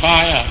something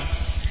higher.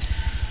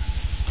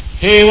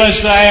 He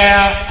was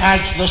there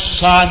as the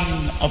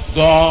Son of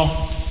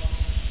God.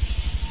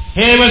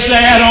 He was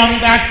there on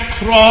that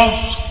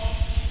cross,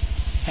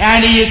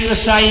 and he is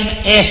the same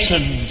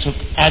essence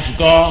as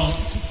God.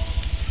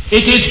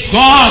 It is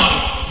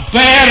God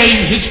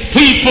bearing his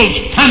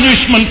people's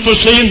punishment for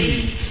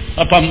sin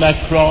upon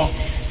that cross.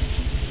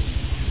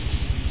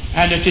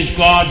 And it is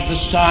God the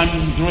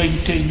Son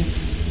drinking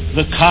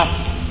the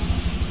cup.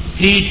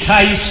 He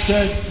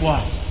tasted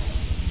what?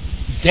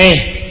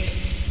 Death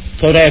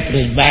for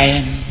every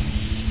man.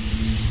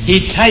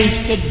 He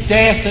tasted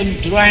death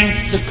and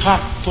drank the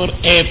cup for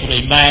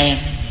every man.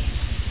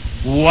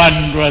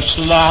 Wondrous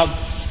love.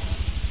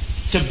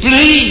 To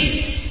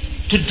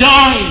bleed, to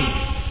die,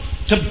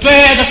 to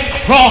bear the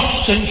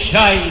cross and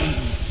shame.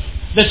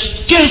 The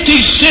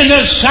guilty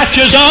sinners such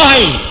as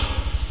I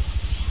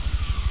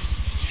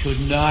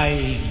should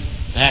name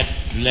that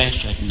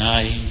blessed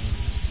name.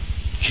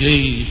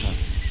 Jesus.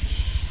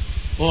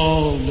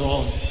 Oh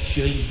Lord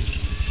Jesus.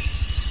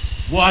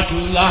 What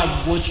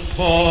love was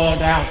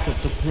poured out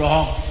at the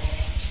cross.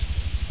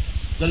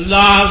 The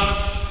love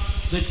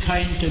that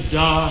came to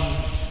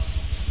die.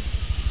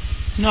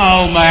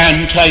 No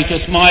man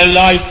taketh my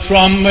life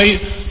from me.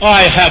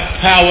 I have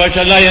power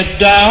to lay it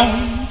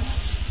down,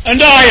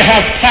 and I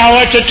have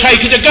power to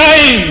take it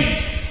again.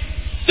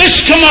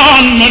 This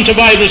commandment have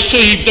I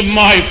received of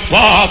my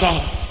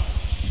Father.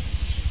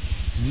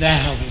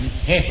 Now in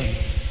heaven,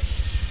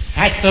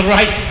 at the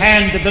right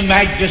hand of the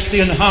Majesty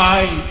and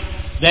High,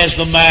 there's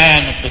the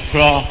man of the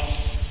cross,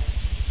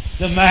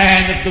 the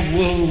man of the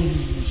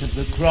wounds of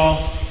the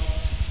cross,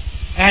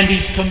 and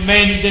he's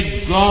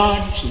commended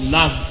God's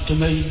love to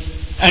me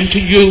and to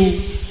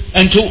you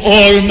and to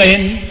all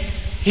men.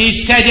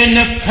 He said in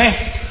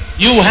effect,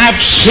 you have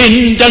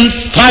sinned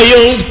and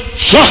failed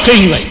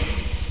shockingly.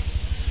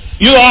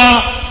 You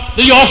are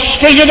the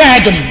offspring of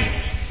Adam.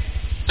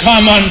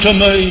 Come unto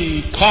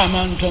me, come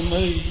unto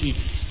me,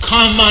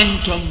 come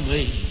unto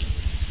me,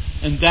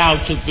 and thou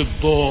shalt be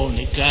born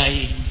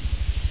again,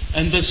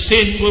 and the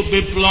sin will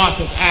be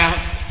blotted out,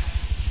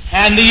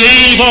 and the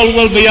evil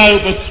will be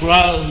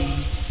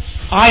overthrown.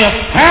 I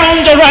have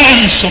found a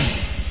ransom,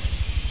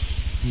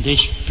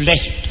 this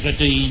blessed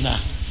Redeemer.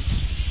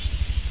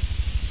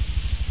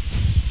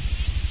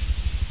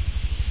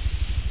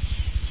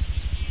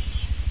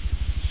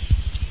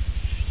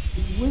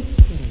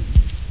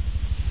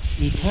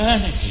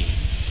 Eternity.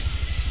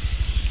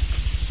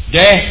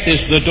 Death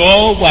is the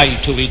doorway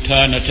to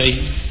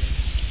eternity,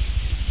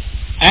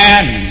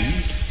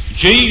 and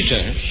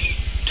Jesus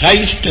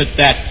tasted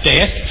that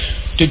death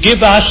to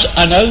give us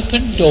an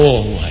open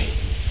doorway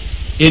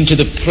into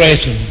the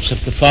presence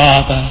of the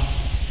Father,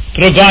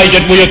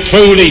 provided we are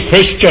truly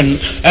Christian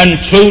and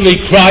truly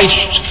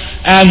Christ,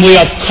 and we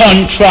have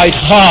contrite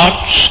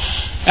hearts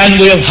and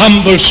we have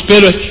humble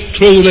spirits.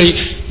 Truly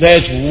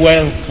there's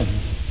welcome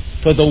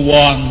for the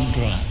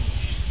wanderer,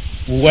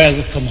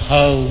 welcome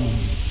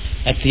home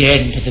at the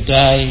end of the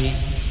day.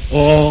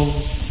 Oh,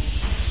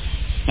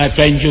 my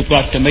friends, you've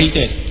got to meet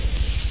it.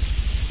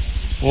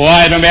 Oh,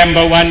 I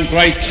remember one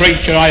great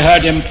preacher, I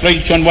heard him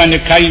preach on one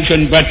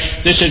occasion, but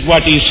this is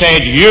what he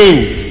said: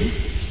 you,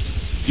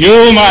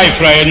 my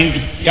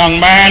friend, young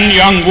man,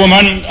 young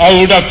woman,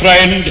 older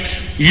friend,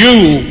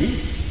 you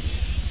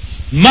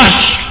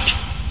must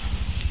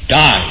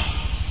die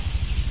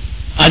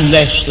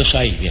unless the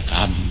Saviour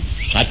comes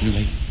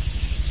suddenly.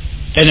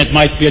 Then it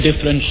might be a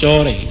different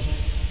story.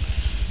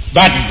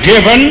 But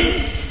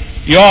given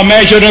your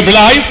measure of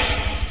life,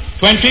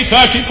 20,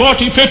 30,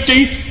 40,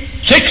 50,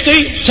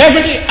 60,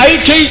 70,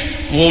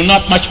 80, well,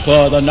 not much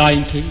further,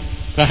 90,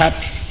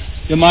 perhaps.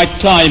 You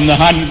might climb the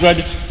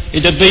 100.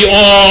 It'd be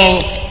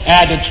all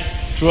added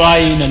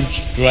strain and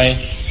stress.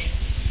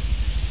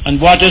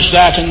 And what is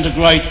that in the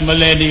great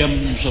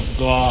millenniums of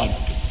God?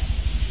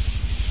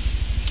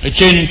 It's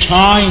in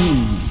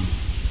time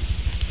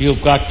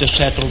you've got to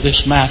settle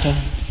this matter.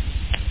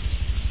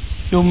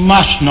 You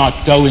must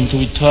not go into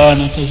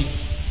eternity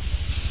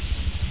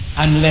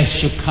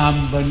unless you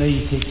come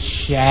beneath its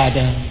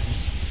shadow.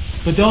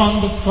 But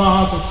on the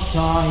farther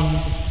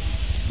side,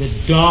 the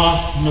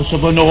darkness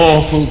of an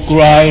awful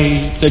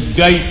grave, the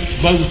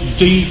gates both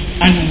deep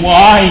and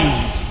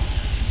wide,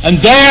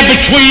 and there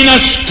between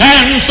us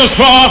stands the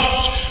cross,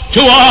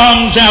 2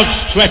 arms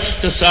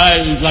outstretched to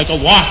save, like a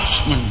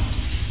watchman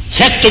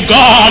set to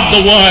guard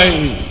the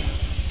way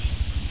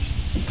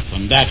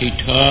from that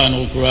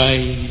eternal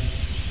grave.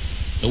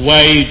 The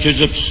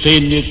wages of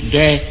sin is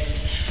death,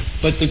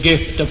 but the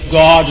gift of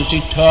God is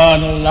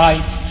eternal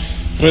life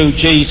through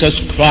Jesus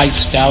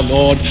Christ our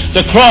Lord.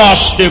 The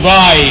cross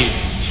divides.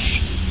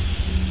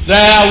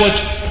 There was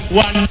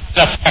one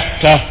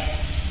malefactor,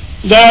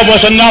 there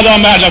was another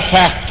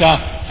malefactor,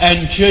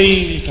 and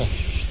Jesus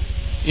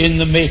in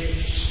the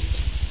midst.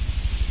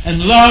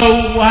 And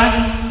lo,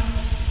 one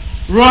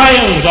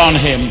railed on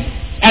him,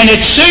 and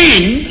it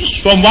seems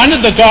from one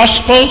of the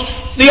Gospels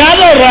the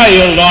other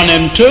railed on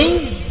him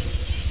too.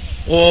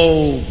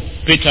 Oh,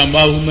 bitter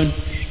moment.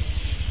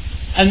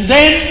 And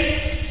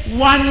then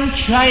one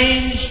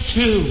changed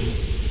too.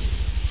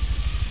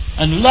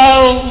 And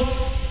lo,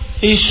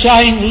 he's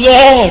saying,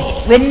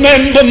 Lord,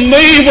 remember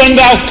me when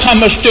thou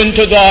comest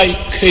into thy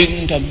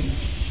kingdom.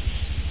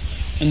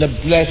 And the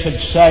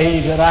blessed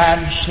Saviour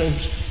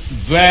answers,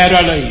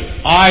 verily,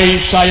 I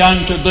say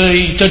unto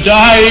thee,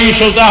 today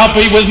shalt thou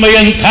be with me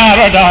in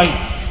paradise.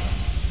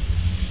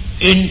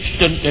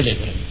 Instant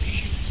deliverance.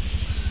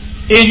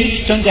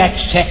 Instant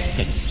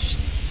acceptance,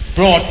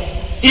 brought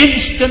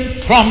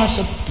instant promise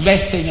of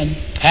blessing and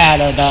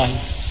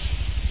paradise.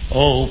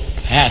 Oh,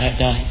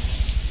 paradise,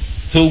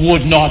 who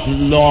would not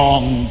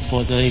long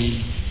for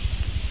thee?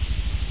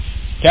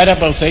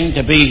 Terrible thing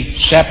to be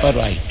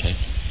separated,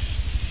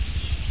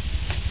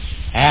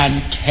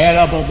 and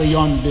terrible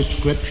beyond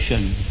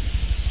description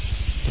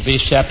to be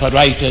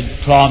separated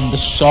from the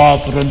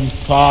sovereign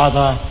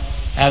Father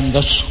and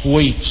the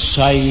sweet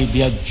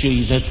Saviour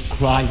Jesus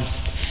Christ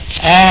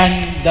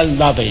and the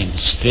loving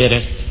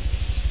Spirit.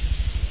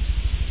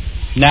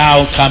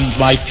 Now comes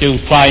my few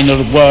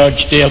final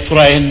words, dear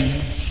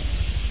friends,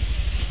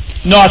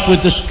 not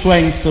with the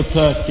strength of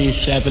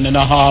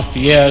 37.5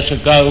 years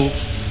ago,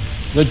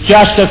 but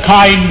just a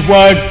kind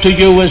word to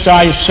you as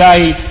I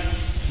say,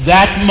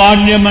 that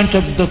monument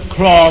of the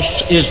cross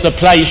is the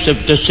place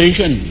of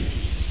decision.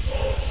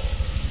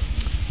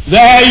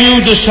 There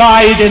you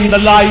decide in the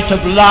light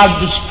of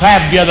love's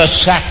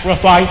fabulous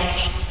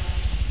sacrifice,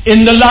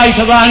 in the light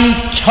of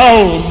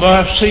untold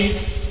mercy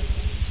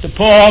to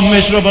poor,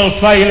 miserable,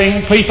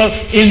 failing people,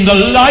 in the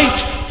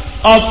light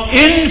of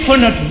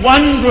infinite,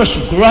 wondrous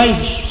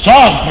grace,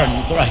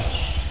 sovereign grace.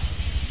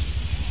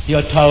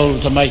 You're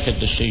told to make a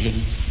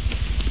decision.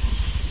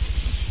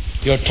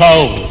 You're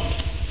told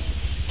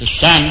to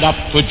stand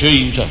up for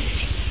Jesus.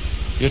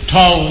 You're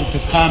told to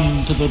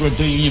come to the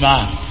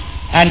Redeemer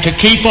and to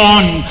keep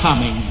on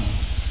coming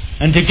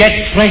and to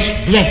get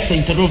fresh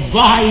blessing, to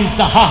revive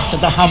the heart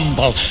of the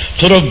humble,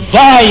 to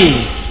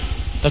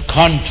revive the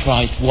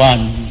contrite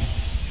one.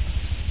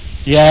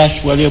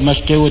 Yes, well, you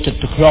must do it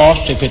at the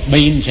cross if it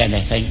means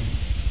anything.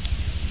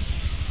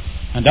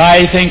 And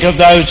I think of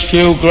those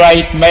few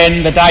great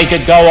men that I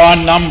could go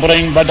on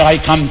numbering, but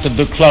I come to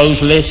the close.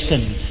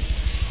 Listen,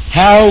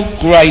 how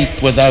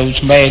great were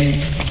those men?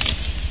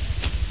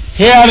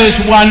 Here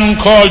is one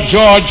called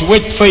George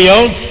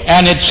Whitefield,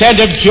 and it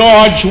said of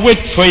George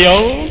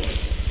Whitefield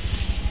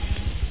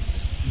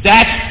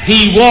that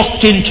he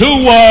walked in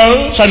two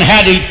worlds and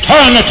had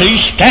eternity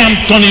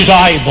stamped on his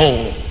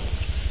eyeball.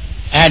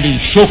 And he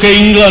shook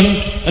England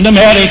and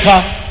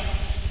America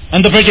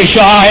and the British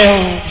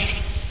Isles.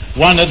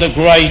 One of the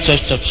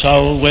greatest of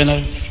soul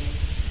winners,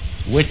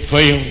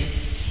 Whitefield.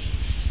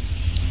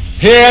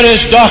 Here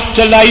is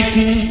Dr.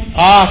 Leighton,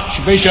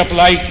 Archbishop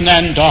Leighton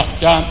and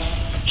Doctor,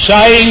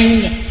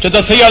 saying to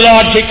the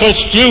theological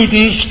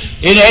students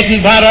in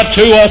Edinburgh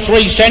 2 or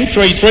 3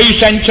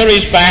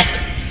 centuries back,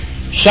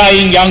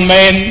 saying, young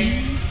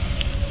men,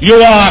 you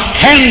are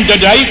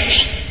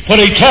candidates for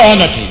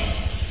eternity.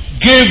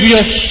 Give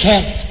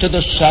yourself to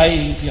the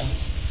Saviour.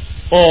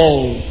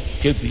 Oh,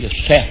 give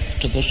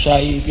yourself to the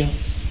Saviour.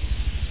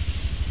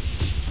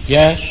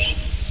 Yes.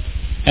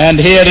 And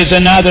here is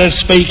another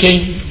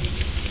speaking,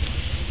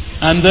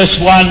 and this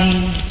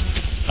one,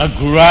 a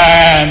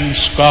grand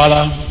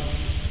scholar,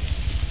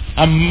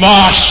 a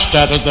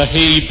master of the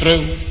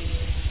Hebrew,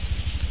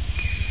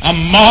 a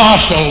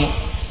marshal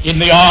in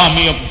the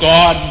army of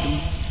God,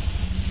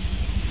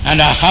 and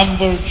a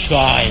humble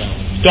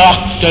child,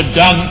 Dr.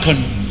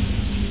 Duncan,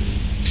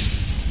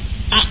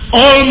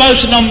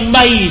 almost an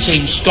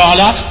amazing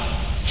scholar.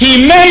 He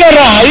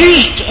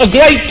memorized a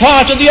great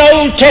part of the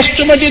Old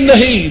Testament in the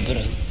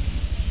Hebrew.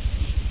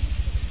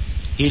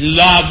 He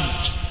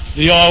loved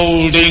the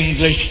Old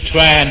English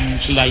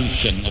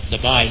translation of the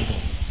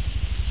Bible,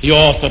 the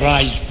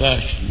authorized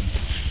version.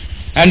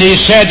 And he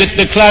said at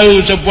the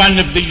close of one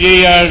of the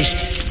years,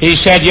 he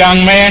said,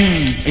 young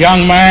man,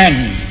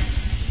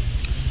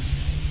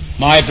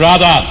 my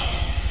brother,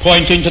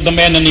 pointing to the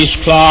men in his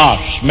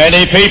class,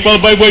 many people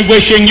will be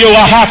wishing you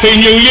a happy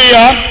new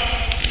year.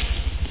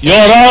 Your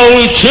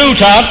old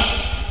tutor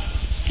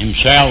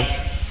himself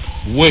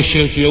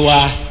wishes you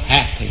a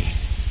happy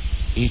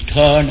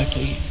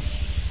eternity.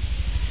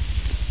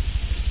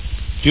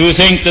 Do you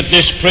think that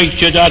this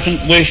preacher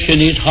doesn't wish in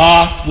his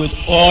heart with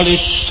all his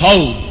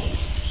soul?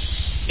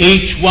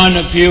 Each one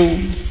of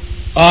you,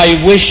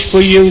 I wish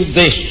for you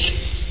this,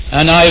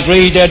 and I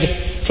read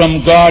it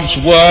from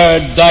God's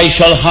word, they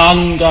shall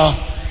hunger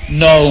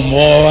no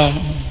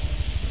more.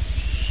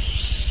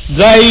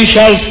 They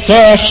shall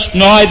thirst,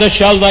 neither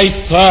shall they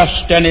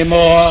thirst any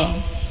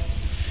more.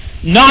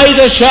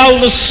 Neither shall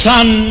the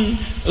sun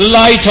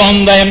light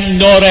on them,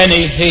 nor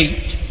any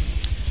heat.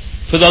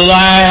 For the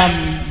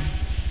Lamb,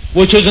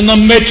 which is in the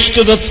midst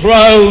of the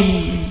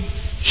throne,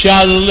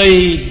 shall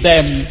lead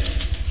them,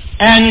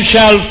 and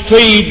shall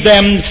feed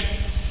them,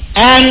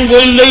 and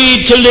will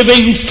lead to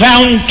living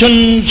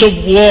fountains of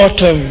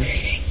waters.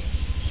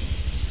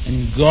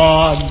 And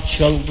God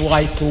shall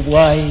wipe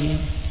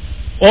away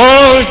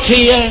all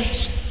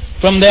tears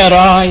from their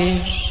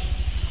eyes.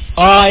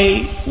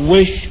 I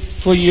wish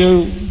for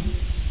you.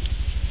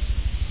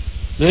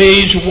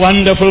 These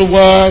wonderful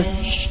words,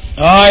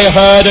 I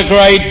heard a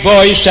great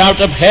voice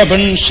out of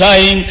heaven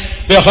saying,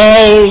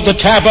 behold,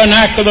 the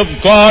tabernacle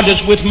of God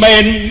is with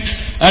men,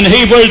 and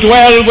he will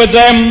dwell with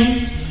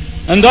them,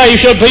 and they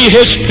shall be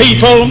his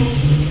people,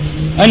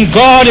 and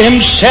God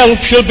himself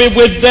shall be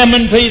with them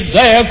and be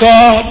their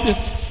God,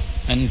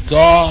 and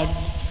God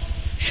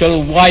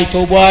shall wipe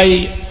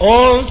away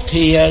all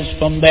tears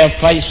from their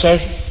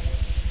faces,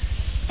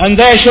 and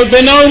there shall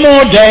be no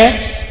more death,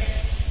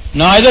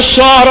 neither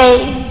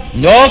sorrow,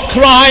 nor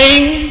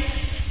crying,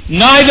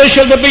 neither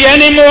shall there be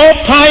any more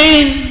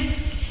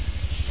pain,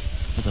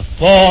 for the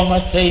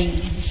former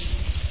things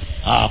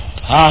are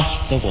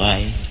passed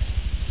away.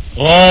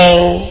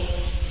 Oh,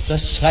 the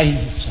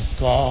saints of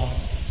God,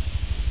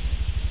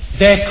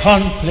 their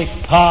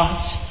conflict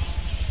past,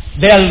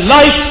 their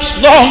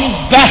life's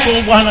long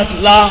battle won at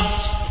last.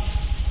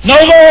 No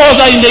more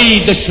they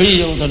need the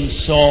shield and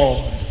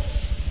sword.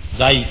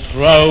 They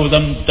throw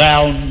them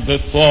down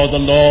before the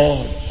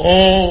Lord.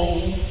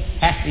 Oh,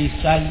 happy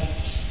saints,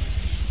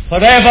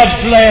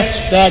 forever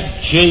blessed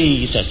at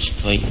Jesus'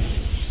 feet.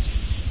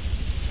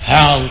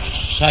 How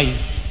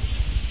safe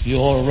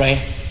your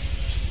rest.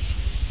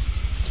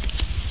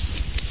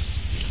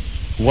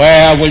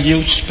 Where will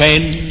you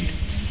spend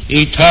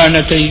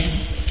eternity?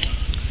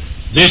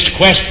 This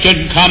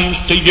question comes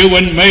to you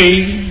and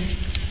me.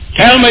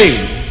 Tell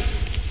me,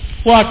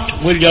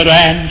 what will your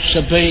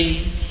answer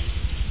be?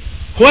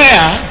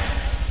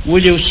 Where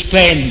will you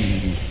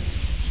spend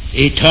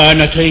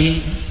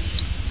eternity?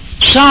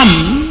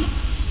 Some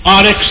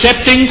are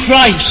accepting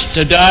Christ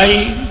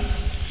today,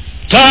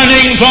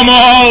 turning from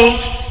all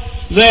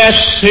their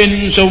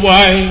sins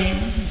away.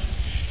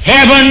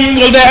 Heaven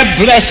will their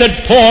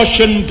blessed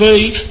portion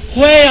be.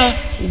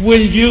 Where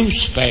will you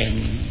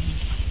spend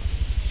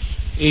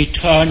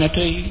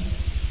eternity.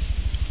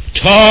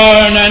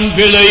 Turn and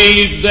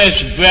believe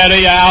this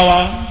very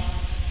hour.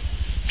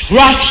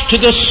 Trust to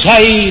the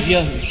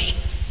Saviour's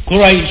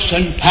grace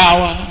and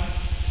power.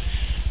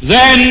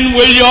 Then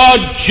will your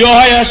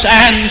joyous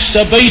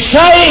answer be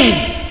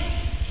saved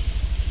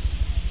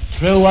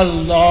through a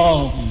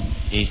long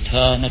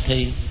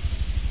eternity.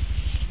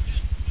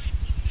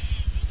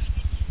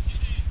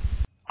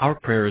 Our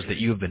prayer is that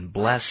you have been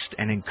blessed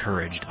and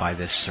encouraged by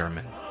this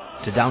sermon.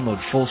 To download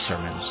full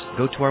sermons,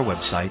 go to our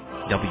website,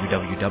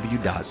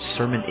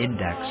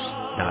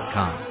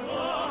 www.sermonindex.com.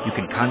 You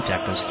can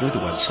contact us through the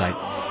website,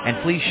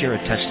 and please share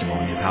a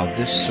testimony of how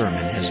this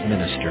sermon has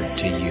ministered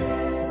to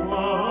you.